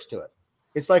the lyrics to it.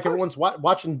 It's like everyone's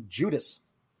watching Judas.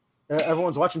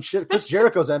 Everyone's watching Chris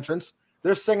Jericho's entrance.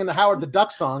 They're singing the Howard the Duck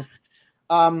song.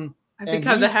 I've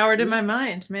become the Howard in my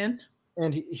mind, man.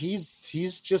 And he's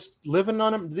just living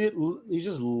on him. He's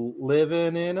just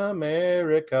living in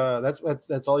America.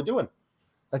 That's all he's doing.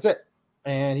 That's it.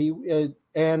 And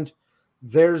and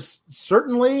there's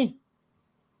certainly,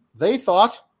 they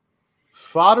thought,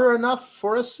 fodder enough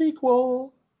for a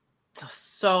sequel.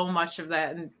 So much of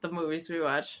that in the movies we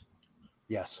watch.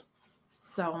 Yes.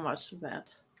 So much of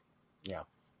that. Yeah.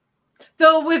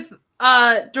 Though with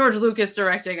George Lucas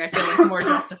directing, I feel like more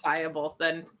justifiable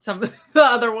than some of the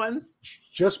other ones.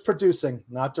 Just producing,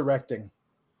 not directing.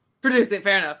 Producing,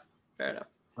 fair enough.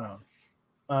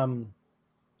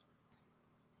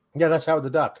 Yeah, that's Howard the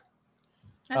Duck.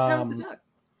 That's Howard the Duck.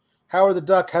 Howard the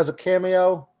Duck has a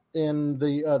cameo in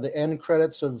the end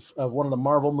credits of one of the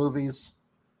Marvel movies.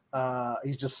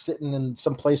 He's just sitting in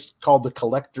some place called the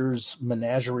Collector's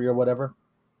Menagerie or whatever.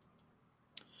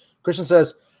 Christian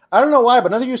says, I don't know why,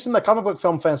 but none of you seem like comic book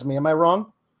film fans to me. Am I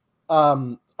wrong?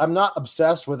 I'm not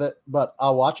obsessed with it, but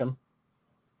I'll watch them.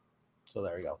 So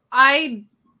there you go. I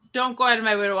don't go out of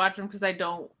my way to watch them because I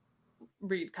don't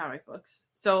read comic books.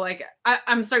 So like,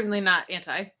 I'm certainly not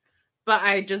anti, but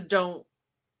I just don't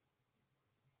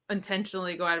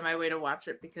intentionally go out of my way to watch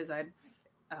it because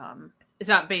it's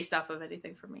not based off of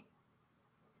anything for me.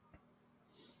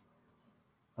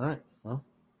 All right. Well,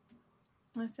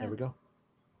 there we go.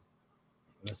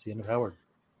 That's the end of Howard.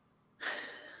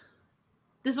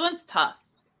 This one's tough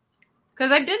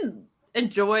because I did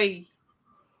enjoy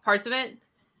parts of it.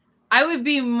 I would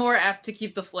be more apt to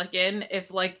keep the flick in if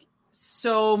like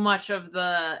so much of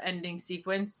the ending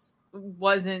sequence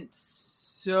wasn't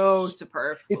so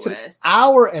superfluous. It's an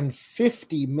hour and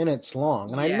 50 minutes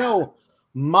long. And I know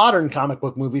modern comic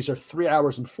book movies are 3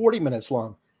 hours and 40 minutes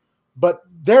long, but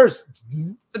they're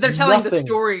telling the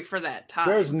story for that time.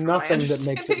 There's nothing that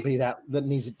makes it be that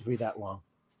needs it to be that long.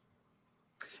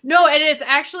 No, and it's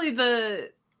actually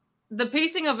the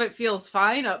pacing of it feels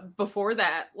fine before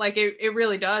that. Like it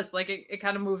really does. Like it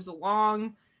kind of moves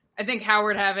along. I think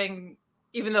Howard having,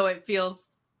 even though it feels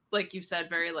like you said,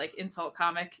 very like insult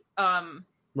comic,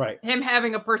 right. Him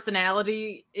having a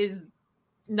personality is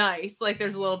nice. Like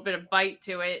there's a little bit of bite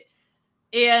to it.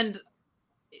 And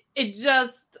it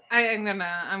just, I'm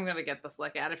gonna get the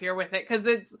flick out of here with it. Cause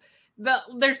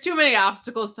there's too many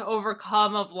obstacles to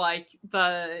overcome of like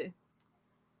the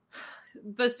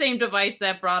same device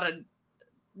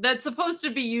that's supposed to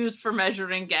be used for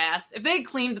measuring gas. If they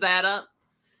cleaned that up,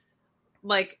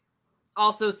 like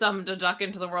also summoned a duck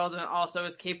into the world and also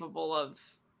is capable of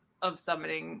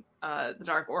summoning the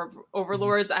dark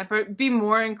overlords, I'd be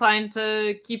more inclined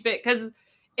to keep it, because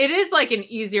it is like an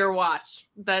easier watch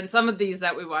than some of these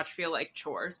that we watch feel like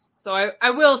chores. So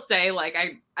I will say, like,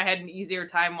 I had an easier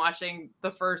time watching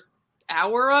the first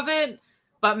hour of it,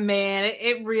 but man,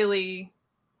 it really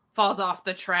falls off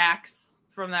the tracks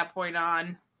from that point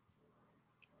on.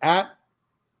 At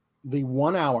the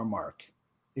 1 hour mark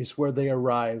is where they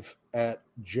arrive at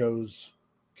Joe's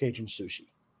Cajun Sushi.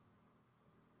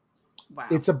 Wow.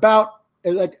 It's about,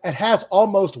 like, it has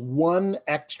almost one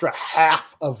extra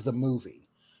half of the movie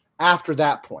after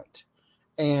that point.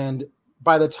 And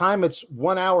by the time it's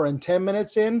 1 hour and 10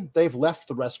 minutes in, they've left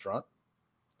the restaurant.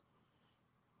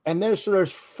 And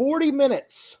there's 40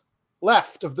 minutes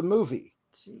left of the movie.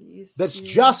 Jeez, that's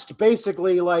just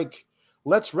basically like,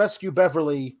 let's rescue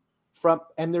Beverly from,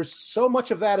 and there's so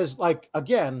much of that is like,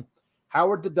 again,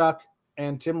 Howard the Duck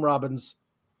and Tim Robbins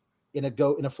in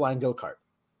a flying go-kart.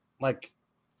 Like,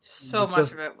 so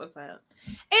much of it was that.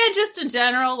 And just in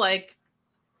general, like,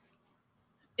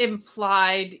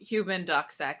 implied human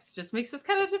duck sex just makes this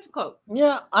kind of difficult.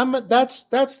 Yeah, that's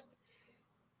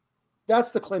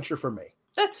the clincher for me.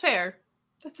 That's fair.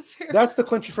 That's the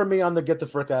clincher for me on the get the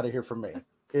frick out of here for me.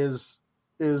 Is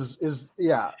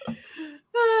yeah.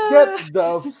 Get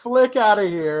the flick out of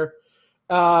here.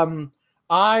 I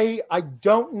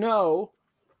don't know.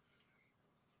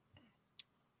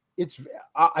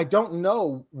 I don't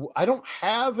know. I don't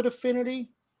have an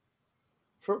affinity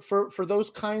for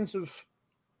those kinds of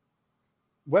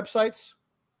websites.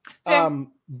 Yeah.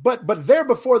 But there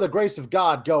before the grace of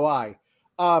God go I.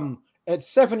 At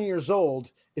 7 years old,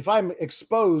 if I'm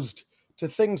exposed to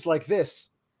things like this,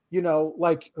 you know,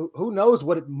 like, who knows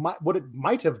what it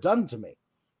might have done to me.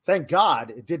 Thank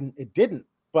God it didn't.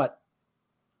 But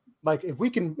like, if we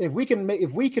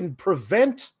can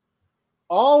prevent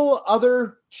all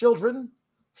other children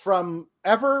from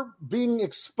ever being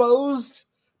exposed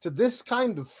to this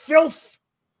kind of filth,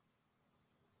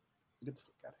 get the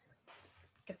fuck out of here.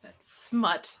 Get that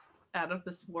smut out of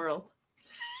this world.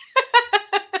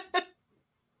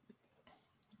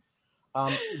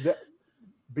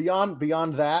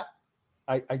 Beyond that,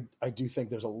 I do think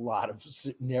there's a lot of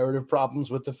narrative problems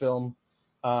with the film.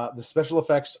 The special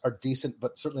effects are decent,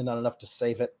 but certainly not enough to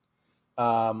save it.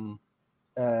 It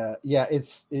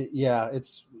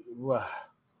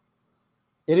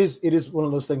is one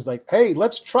of those things like, hey,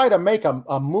 let's try to make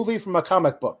a movie from a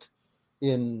comic book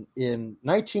in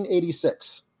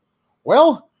 1986.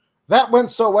 Well, that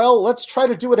went so well. Let's try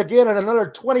to do it again in another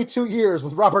 22 years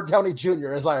with Robert Downey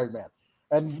Jr. as Iron Man,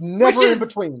 and never in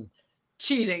between.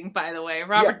 Cheating, by the way,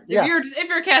 Robert. Yeah, yes. If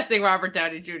you're casting Robert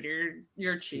Downey Jr.,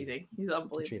 you're cheating. He's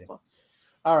unbelievable. Cheating.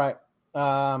 All right,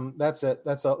 that's it.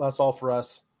 That's all for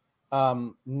us.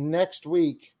 Next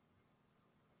week,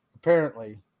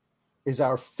 apparently, is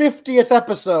our 50th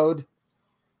episode,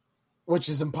 which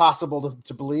is impossible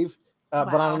to believe. Wow.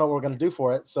 But I don't know what we're going to do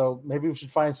for it. So maybe we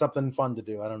should find something fun to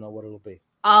do. I don't know what it'll be.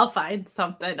 I'll find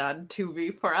something on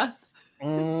Tubi for us. I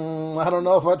don't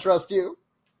know if I trust you.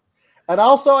 And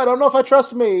also, I don't know if I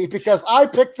trust me, because I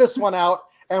picked this one out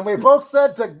and we both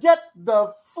said to get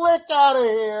the flick out of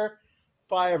here.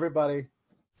 Bye, everybody.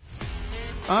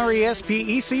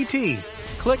 RESPECT.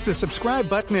 Click the subscribe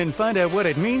button and find out what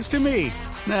it means to me.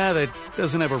 Nah, that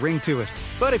doesn't have a ring to it.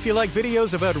 But if you like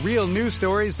videos about real news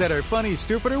stories that are funny,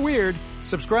 stupid, or weird,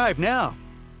 subscribe now.